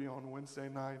 whether it be on Wednesday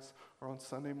nights or on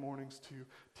Sunday mornings, to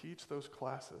teach those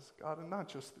classes, God, and not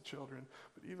just the children,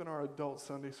 but even our adult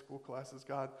Sunday school classes,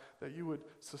 God, that you would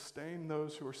sustain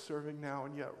those who are serving now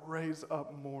and yet raise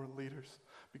up more leaders.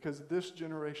 Because this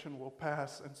generation will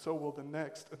pass, and so will the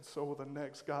next, and so will the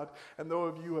next, God. And though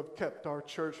of you have kept our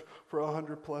church for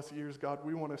 100+ years, God,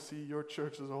 we want to see your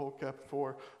church as a whole kept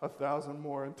for 1,000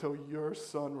 more until your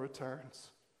Son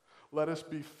returns. Let us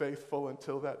be faithful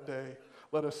until that day.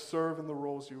 Let us serve in the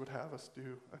roles you would have us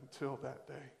do until that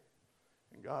day.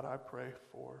 And God, I pray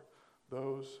for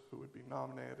those who would be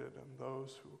nominated and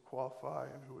those who would qualify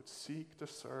and who would seek to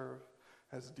serve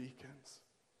as deacons.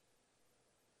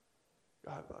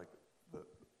 God,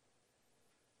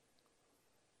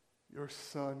 your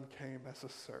Son came as a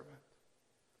servant.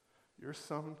 Your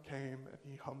Son came and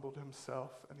he humbled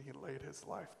himself and he laid his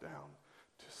life down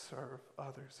to serve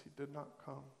others. He did not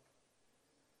come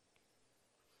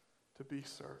to be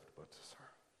served, but to serve.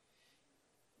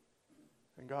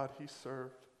 And God, he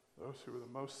served those who were the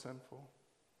most sinful,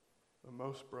 the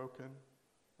most broken,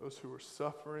 those who were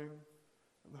suffering,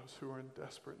 and those who were in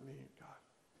desperate need, God.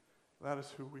 That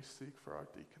is who we seek for our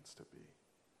deacons to be,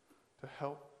 to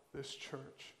help this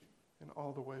church in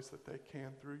all the ways that they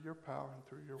can through your power and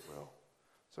through your will.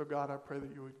 So God, I pray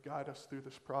that you would guide us through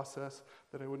this process,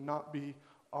 that it would not be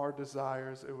our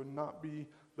desires, it would not be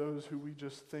those who we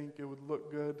just think it would look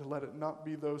good, let it not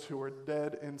be those who are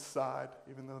dead inside,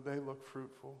 even though they look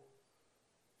fruitful.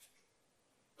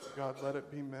 God, let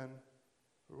it be men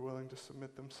who are willing to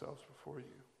submit themselves before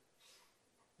you.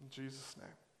 In Jesus'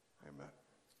 name, amen.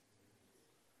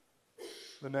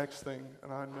 The next thing,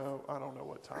 and I don't know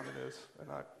what time it is, and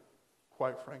I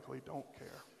quite frankly don't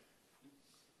care.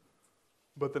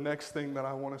 But the next thing that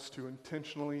I want us to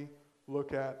intentionally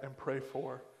look at and pray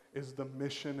for is the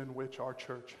mission in which our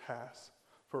church has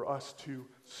for us to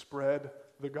spread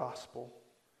the gospel.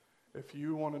 If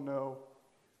you want to know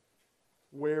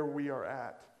where we are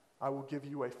at, I will give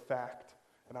you a fact,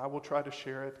 and I will try to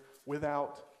share it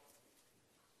without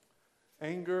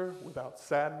anger, without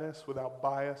sadness, without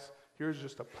bias. Here's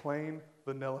just a plain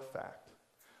vanilla fact,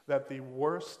 that the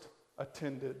worst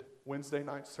attended Wednesday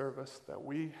night service that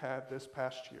we had this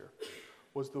past year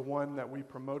was the one that we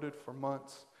promoted for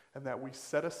months and that we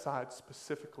set aside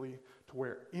specifically to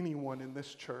where anyone in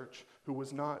this church who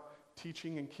was not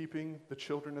teaching and keeping the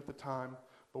children at the time,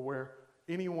 but where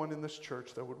anyone in this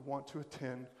church that would want to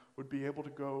attend would be able to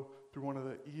go through one of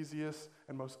the easiest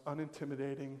and most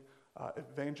unintimidating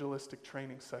evangelistic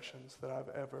training sessions that I've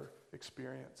ever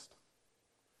experienced.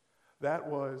 That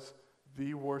was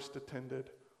the worst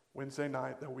attended Wednesday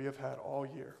night that we have had all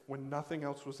year, when nothing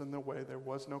else was in the way. There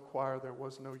was no choir, there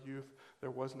was no youth,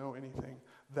 there was no anything.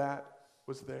 That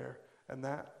was there, and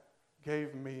that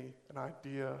gave me an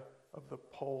idea of the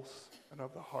pulse and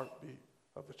of the heartbeat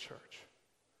of the church.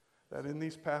 That in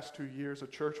these past 2 years, a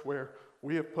church where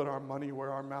we have put our money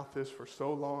where our mouth is for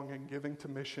so long and giving to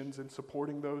missions and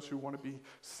supporting those who want to be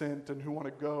sent and who want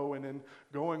to go, and in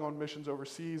going on missions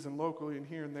overseas and locally and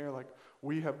here and there, like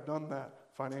we have done that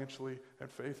financially and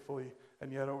faithfully,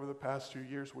 and yet over the past 2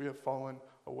 years we have fallen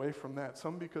away from that,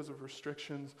 some because of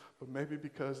restrictions, but maybe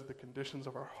because the conditions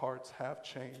of our hearts have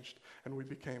changed, and we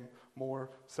became more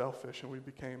selfish and we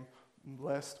became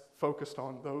less focused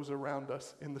on those around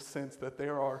us, in the sense that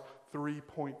there are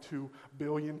 3.2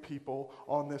 billion people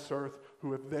on this earth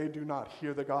who, if they do not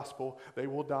hear the gospel, they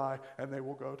will die and they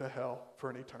will go to hell for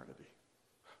an eternity.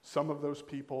 Some of those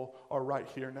people are right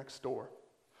here next door.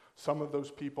 Some of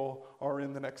those people are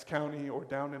in the next county or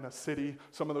down in a city.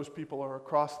 Some of those people are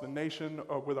across the nation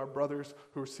with our brothers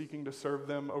who are seeking to serve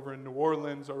them over in New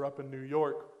Orleans or up in New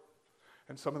York.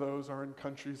 And some of those are in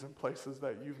countries and places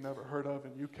that you've never heard of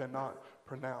and you cannot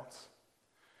pronounce.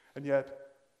 And yet,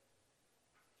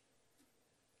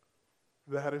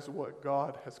 that is what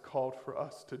God has called for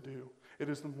us to do. It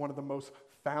is one of the most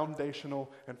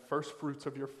foundational and first fruits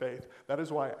of your faith. That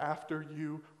is why after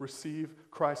you receive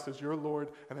Christ as your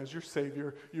Lord and as your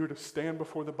Savior, you're to stand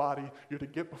before the body, you're to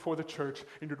get before the church,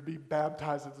 and you're to be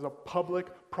baptized as a public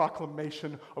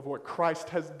proclamation of what Christ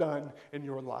has done in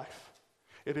your life.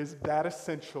 It is that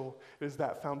essential, it is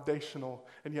that foundational,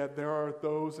 and yet there are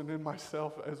those, and in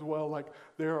myself as well, like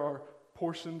there are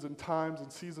portions and times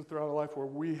and seasons throughout our life where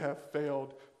we have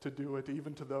failed to do it,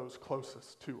 even to those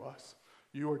closest to us.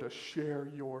 You are to share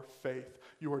your faith.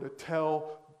 You are to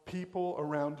tell people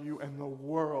around you and the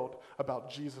world about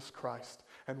Jesus Christ,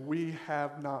 and we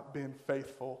have not been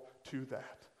faithful to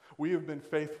that. We have been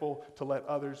faithful to let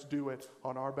others do it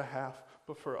on our behalf,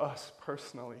 but for us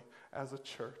personally, as a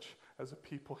church, as a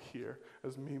people here,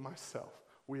 as me, myself,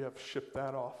 we have shipped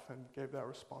that off and gave that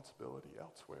responsibility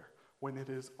elsewhere, when it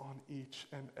is on each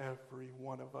and every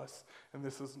one of us. And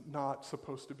this is not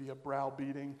supposed to be a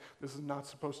browbeating. This is not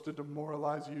supposed to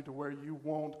demoralize you to where you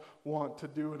won't want to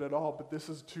do it at all, but this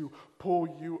is to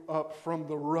pull you up from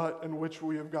the rut in which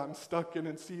we have gotten stuck in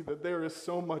and see that there is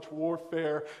so much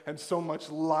warfare and so much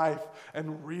life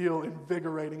and real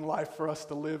invigorating life for us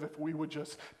to live if we would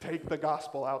just take the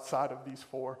gospel outside of these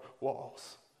four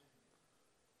walls.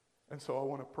 And so I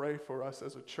want to pray for us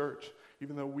as a church.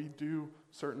 Even though we do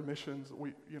certain missions,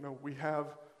 we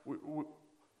have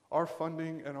our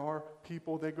funding and our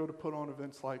people, they go to put on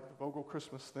events like the Vogel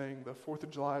Christmas thing, the 4th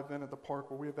of July event at the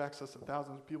park, where we have access to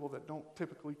thousands of people that don't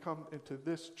typically come into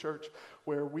this church,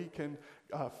 where we can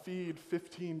feed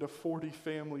 15 to 40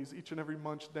 families each and every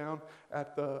month down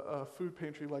at the food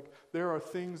pantry. Like, there are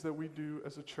things that we do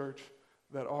as a church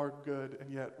that are good,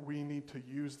 and yet we need to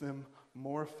use them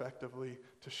more effectively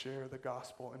to share the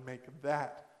gospel and make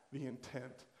that the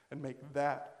intent, and make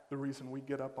that the reason we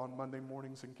get up on Monday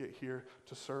mornings and get here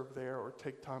to serve there, or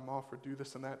take time off, or do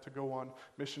this and that, to go on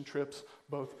mission trips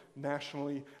both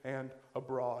nationally and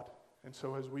abroad. And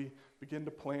so as we begin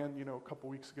to plan, a couple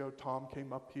weeks ago, Tom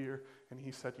came up here and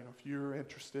he said, if you're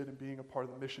interested in being a part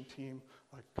of the mission team,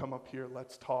 like, come up here,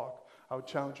 let's talk. I would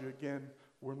challenge you again,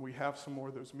 when we have some more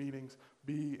of those meetings,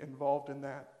 be involved in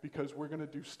that, because we're going to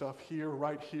do stuff here,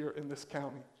 right here in this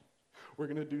county. We're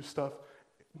going to do stuff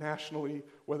nationally,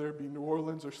 whether it be New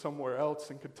Orleans or somewhere else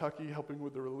in Kentucky, helping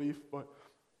with the relief,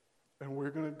 and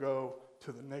we're going to go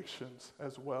to the nations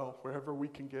as well, wherever we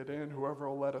can get in, whoever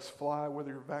will let us fly, whether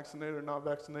you're vaccinated or not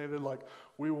vaccinated,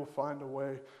 we will find a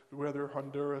way, whether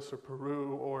Honduras or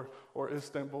Peru or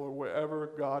Istanbul or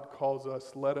wherever God calls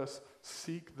us. Let us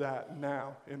seek that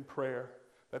now in prayer,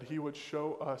 that he would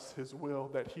show us his will,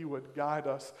 that he would guide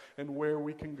us in where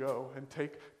we can go, and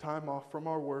take time off from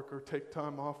our work or take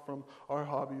time off from our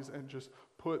hobbies and just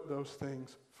put those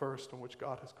things first in which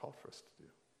God has called for us to do.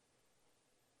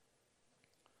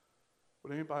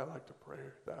 Would anybody like to pray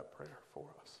that prayer for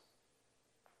us?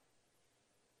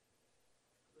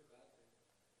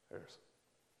 Harrison.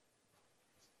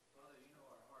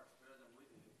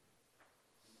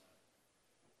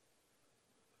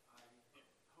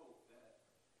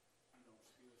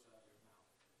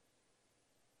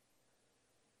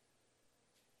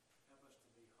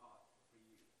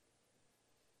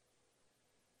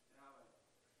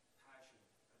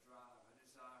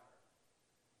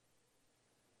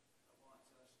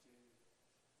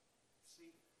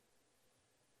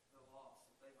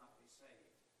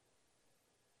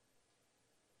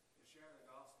 Share the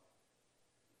gospel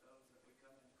with those that we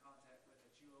come into contact with,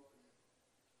 that you open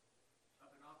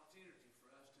up an opportunity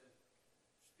for us to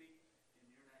speak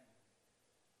in your name,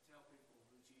 tell people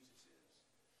who Jesus is,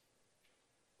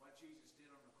 what Jesus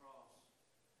did on the cross,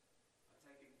 by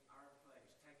taking our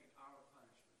place, taking our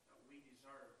punishment that we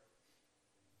deserve.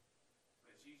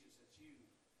 But Jesus, that you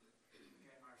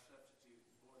became our substitute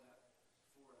and bore that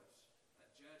for us,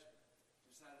 that judgment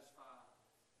to satisfy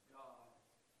God,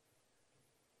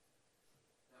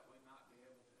 that we might be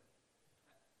able to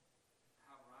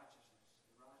have righteousness,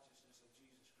 the righteousness of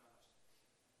Jesus Christ.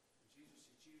 And Jesus,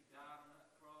 that you died on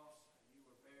that cross, and you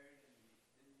were buried, and then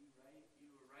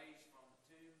you were raised from the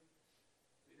tomb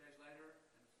 2 days later,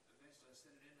 and eventually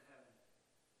ascended into heaven.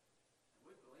 And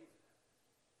we believe that.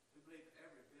 We believe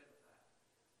every bit of that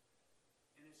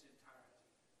in its entirety.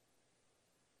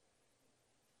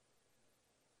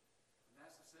 And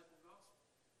that's the simple gospel.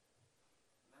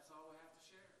 And that's all we have to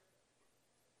share.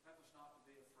 Help us not to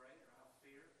be afraid or have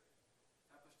fear.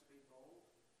 Help us to be bold,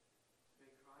 to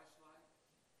be Christ-like.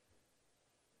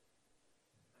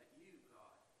 That you,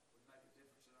 God, would make a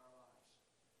difference in our lives.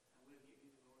 And we'll give you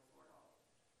the glory for it all.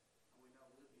 And we know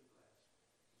we'll be blessed.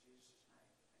 In Jesus' name,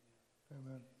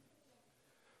 amen. Amen.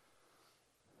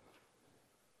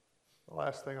 The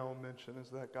last thing I will mention is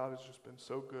that God has just been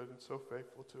so good and so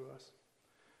faithful to us.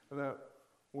 And that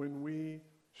when we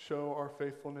show our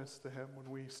faithfulness to him, when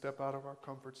we step out of our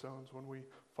comfort zones, when we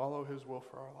follow his will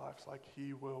for our lives,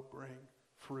 he will bring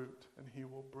fruit and he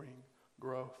will bring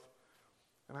growth.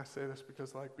 And I say this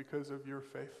because of your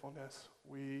faithfulness,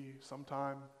 we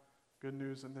sometime, good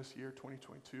news in this year,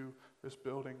 2022, this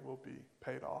building will be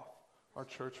paid off. Our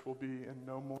church will be in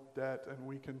no more debt, and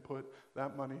we can put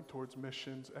that money towards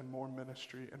missions and more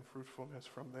ministry and fruitfulness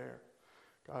from there.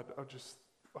 God, I just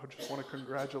want to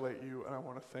congratulate you, and I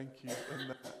want to thank you in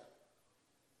that.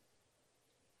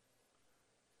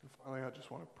 And finally, I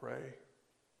just want to pray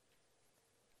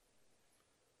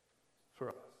for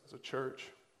us as a church,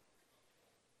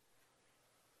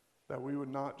 that we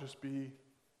would not just be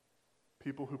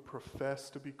people who profess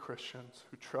to be Christians,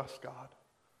 who trust God,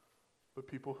 but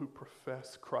people who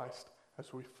profess Christ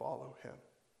as we follow him.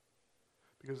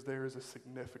 Because there is a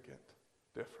significant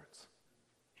difference.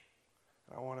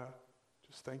 And I want to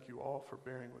just thank you all for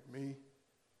bearing with me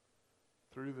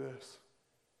through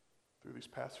these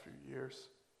past few years.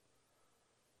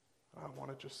 I want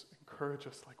to just encourage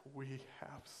us like we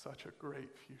have such a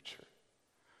great future.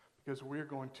 Because we're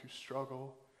going to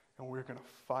struggle and we're going to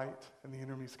fight and the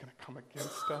enemy's going to come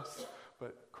against us.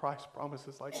 But Christ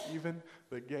promises like even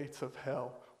the gates of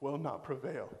hell will not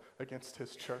prevail against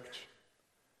his church.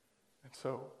 And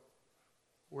so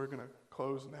we're going to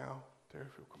close now. Terry,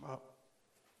 if you'll come up.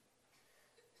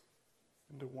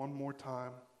 And do one more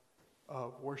time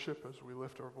of worship as we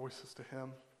lift our voices to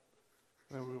him.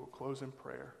 And then we will close in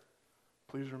prayer.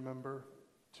 Please remember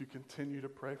to continue to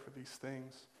pray for these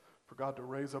things, for God to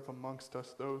raise up amongst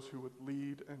us those who would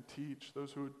lead and teach,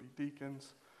 those who would be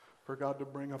deacons, for God to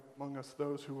bring up among us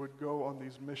those who would go on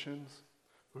these missions,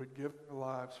 who would give their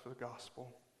lives for the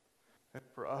gospel, and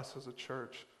for us as a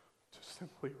church to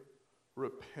simply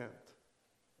repent,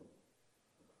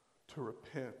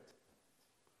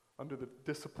 under the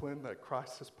discipline that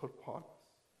Christ has put upon us,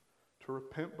 to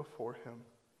repent before him,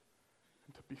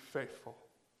 and to be faithful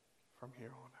from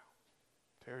here on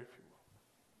out. Terry, if you will.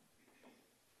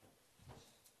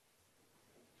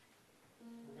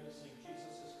 We're going to sing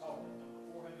Jesus is Calling, number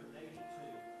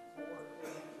 482.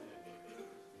 482.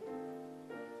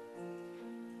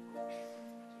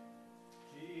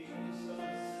 Jesus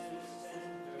is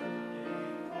tenderly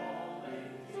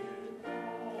calling you,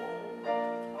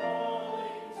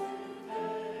 calling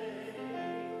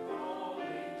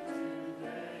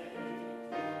today,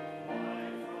 why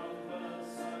from the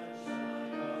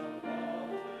sunshine above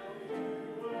will you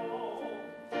roll,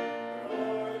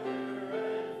 farther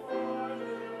and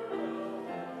farther away.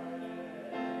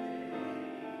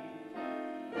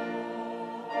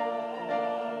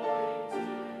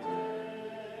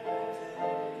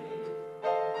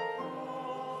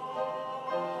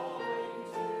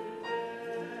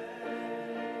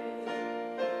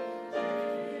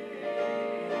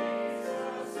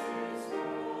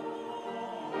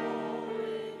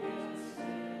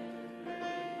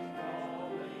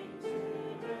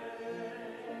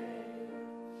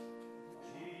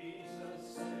 Jesus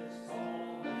is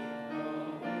calling the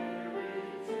weary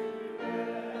to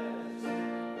rest,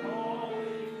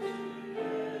 calling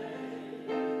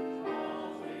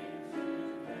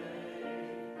today,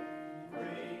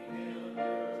 bring him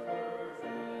your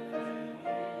burden and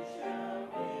you shall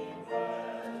be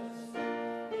blessed.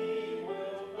 He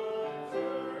will not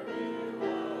turn you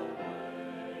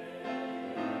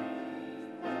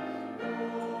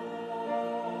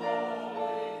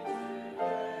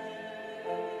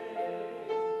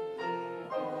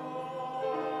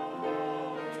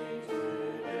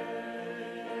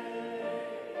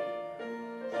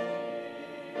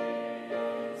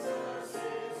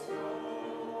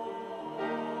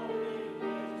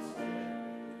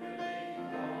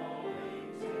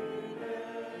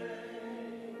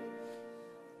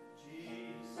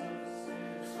Jesus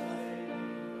is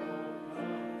waiting, oh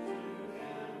come to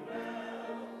him now.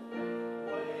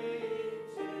 Waiting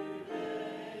today,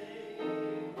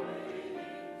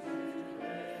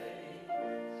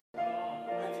 come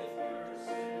with your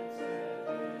sins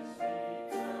at his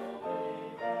feet till they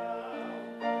bow.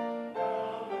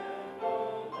 Come and no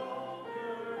longer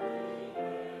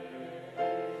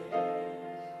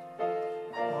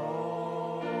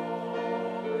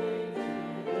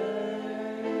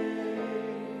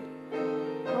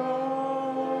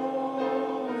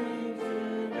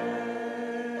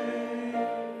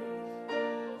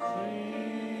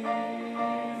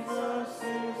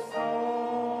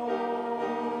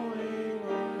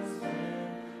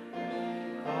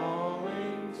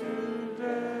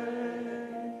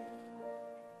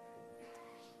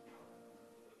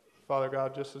Father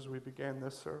God, just as we began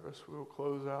this service, we will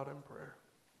close out in prayer.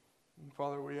 And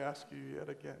Father, we ask you yet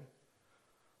again,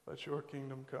 let your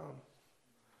kingdom come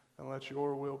and let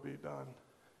your will be done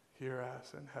here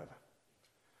as in heaven.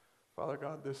 Father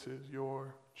God, this is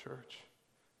your church.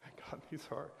 And God, these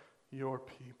are your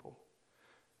people.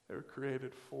 They were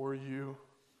created for you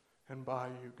and by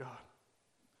you, God.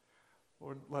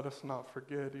 Lord, let us not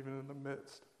forget, even in the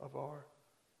midst of our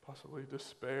possibly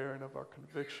despair and of our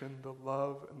conviction, the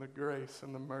love and the grace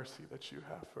and the mercy that you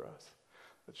have for us,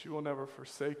 that you will never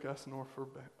forsake us nor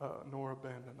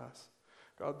abandon us.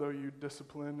 God, though you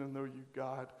discipline and though you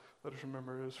guide, let us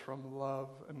remember it is from love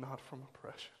and not from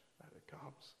oppression that it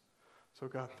comes. So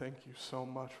God, thank you so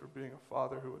much for being a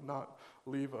Father who would not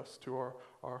leave us to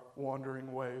our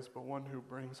wandering ways, but one who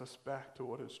brings us back to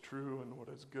what is true and what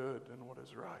is good and what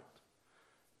is right.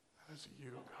 That is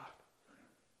you, God.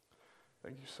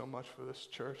 Thank you so much for this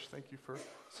church. Thank you for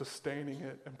sustaining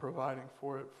it and providing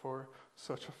for it for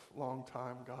such a long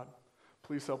time, God.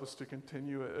 Please help us to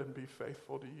continue it and be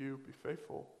faithful to you, be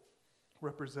faithful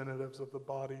representatives of the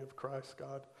body of Christ,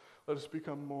 God. Let us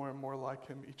become more and more like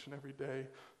him each and every day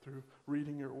through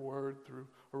reading your word, through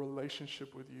a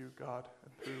relationship with you, God,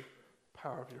 and through the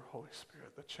power of your Holy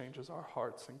Spirit that changes our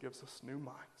hearts and gives us new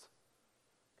minds.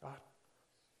 God,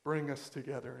 bring us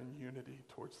together in unity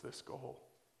towards this goal.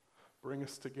 Bring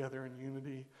us together in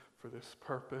unity for this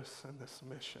purpose and this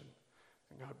mission.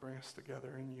 And God, bring us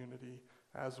together in unity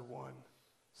as one,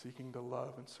 seeking to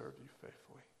love and serve you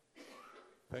faithfully.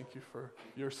 Thank you for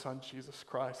your Son, Jesus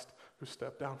Christ, who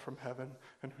stepped down from heaven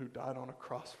and who died on a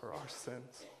cross for our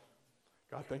sins.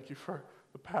 God, thank you for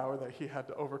the power that he had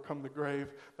to overcome the grave,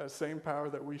 that same power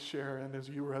that we share in as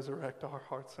you resurrect our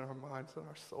hearts and our minds and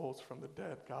our souls from the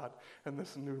dead, God, and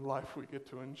this new life we get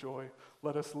to enjoy.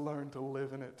 Let us learn to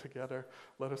live in it together.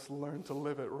 Let us learn to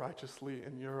live it righteously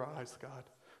in your eyes, God,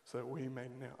 so that we may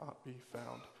not be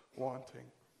found wanting.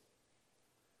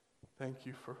 Thank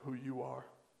you for who you are.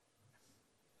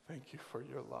 Thank you for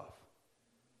your love.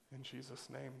 In Jesus'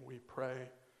 name we pray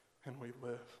and we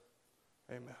live.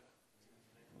 Amen.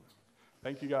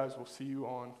 Thank you guys. We'll see you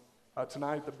on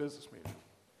tonight at the business meeting.